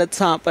said that at the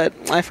top, but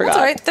I forgot. That's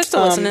all right. They're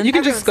still listening. You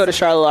can just go to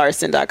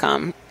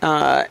charlalauriston.com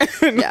and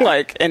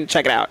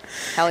check it out.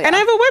 Hell yeah. And I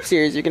have a web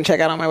series you can check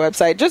out on my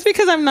website. Just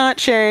because I'm not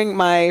sharing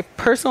my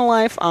personal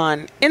life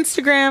on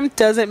Instagram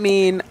doesn't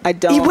mean I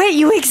don't. Wait,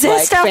 you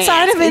exist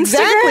outside of Instagram?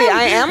 Exactly.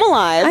 I am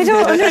alive. I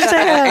don't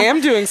understand. I am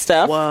doing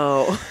stuff.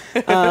 Whoa.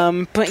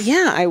 But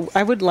yeah,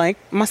 I would like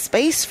my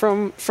space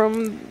from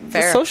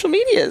the social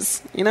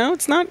medias. You know,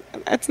 it's not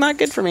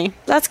good for me.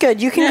 That's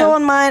good. You can go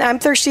on mine. I'm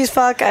thirsty as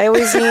fuck. I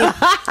always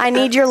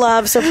need your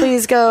love. So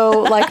please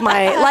go like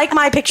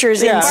my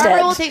pictures instead.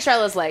 Barbara will take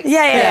Charlotte's likes.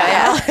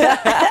 Yeah.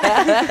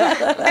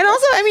 And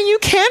also, I mean, you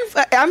can.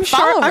 I'm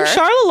Charla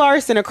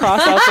Lauriston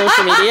across all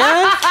social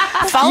media.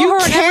 Follow her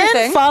on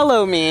everything.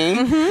 Follow me.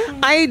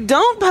 I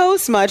don't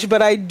post much,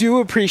 but I do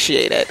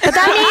appreciate it. But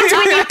that means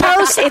when you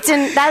post, it's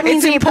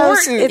important.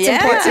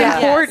 It's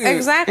important.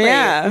 Exactly.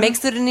 Yeah.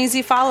 Makes it an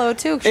easy follow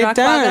too. Cause you're not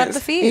does. clogging up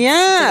the feed.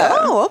 Yeah.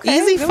 Like, oh, okay.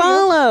 Easy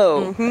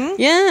follow.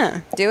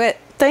 Yeah. Do it.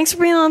 Thanks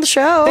for being on the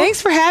show.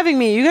 Thanks for having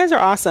me. You guys are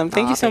awesome.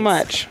 Thank you so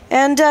much.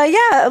 And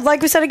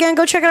like we said again,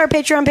 go check out our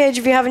Patreon page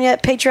if you haven't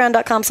yet.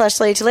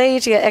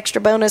 Patreon.com/LadyToLady to get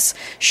extra bonus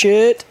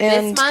shit.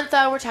 And this month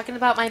we're talking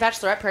about my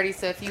bachelorette party.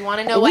 So if you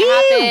want to know what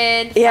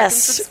happened,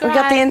 yes, we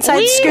got the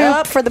inside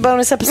scoop for the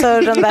bonus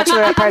episode on the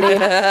bachelorette party.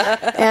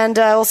 And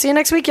we'll see you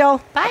next week,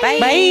 y'all. Bye.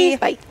 Bye.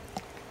 Bye.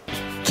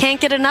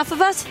 Can't get enough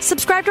of us?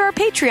 Subscribe to our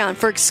Patreon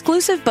for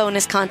exclusive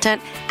bonus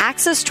content,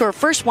 access to our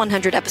first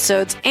 100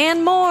 episodes,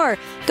 and more.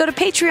 Go to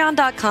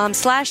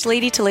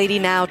patreon.com/LadyToLady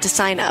now to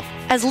sign up.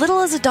 As little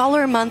as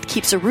 $1 a month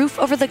keeps a roof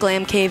over the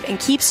Glam Cave and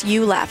keeps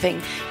you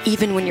laughing,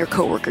 even when your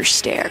coworkers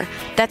stare.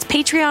 That's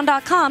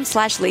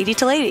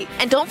patreon.com/LadyToLady.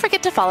 And don't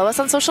forget to follow us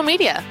on social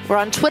media. We're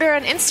on Twitter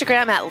and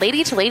Instagram at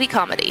Lady to Lady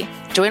Comedy.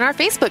 Join our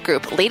Facebook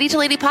group, Lady to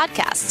Lady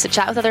Podcasts, to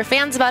chat with other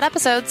fans about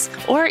episodes,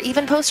 or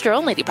even post your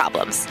own lady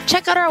problems.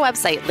 Check out our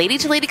website,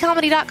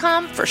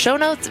 ladytoladycomedy.com, for show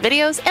notes,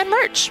 videos, and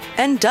merch.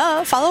 And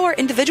follow our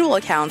individual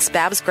accounts,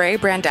 Babs Gray,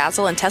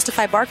 Brandazzle, and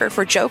Testify Barker,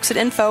 for jokes and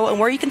info and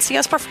where you can see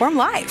us perform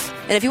live.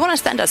 And if you want to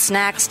send us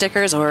snacks,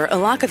 stickers, or a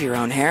lock of your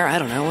own hair, I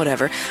don't know,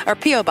 whatever, our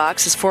P.O.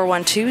 Box is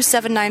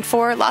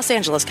 412-794, Los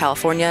Angeles,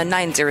 California,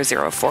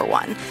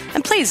 90041.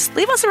 And please,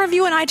 leave us a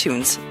review on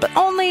iTunes, but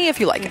only if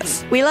you like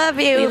us. We love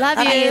you. We love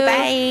you.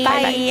 Bye.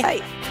 Bye.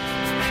 Bye.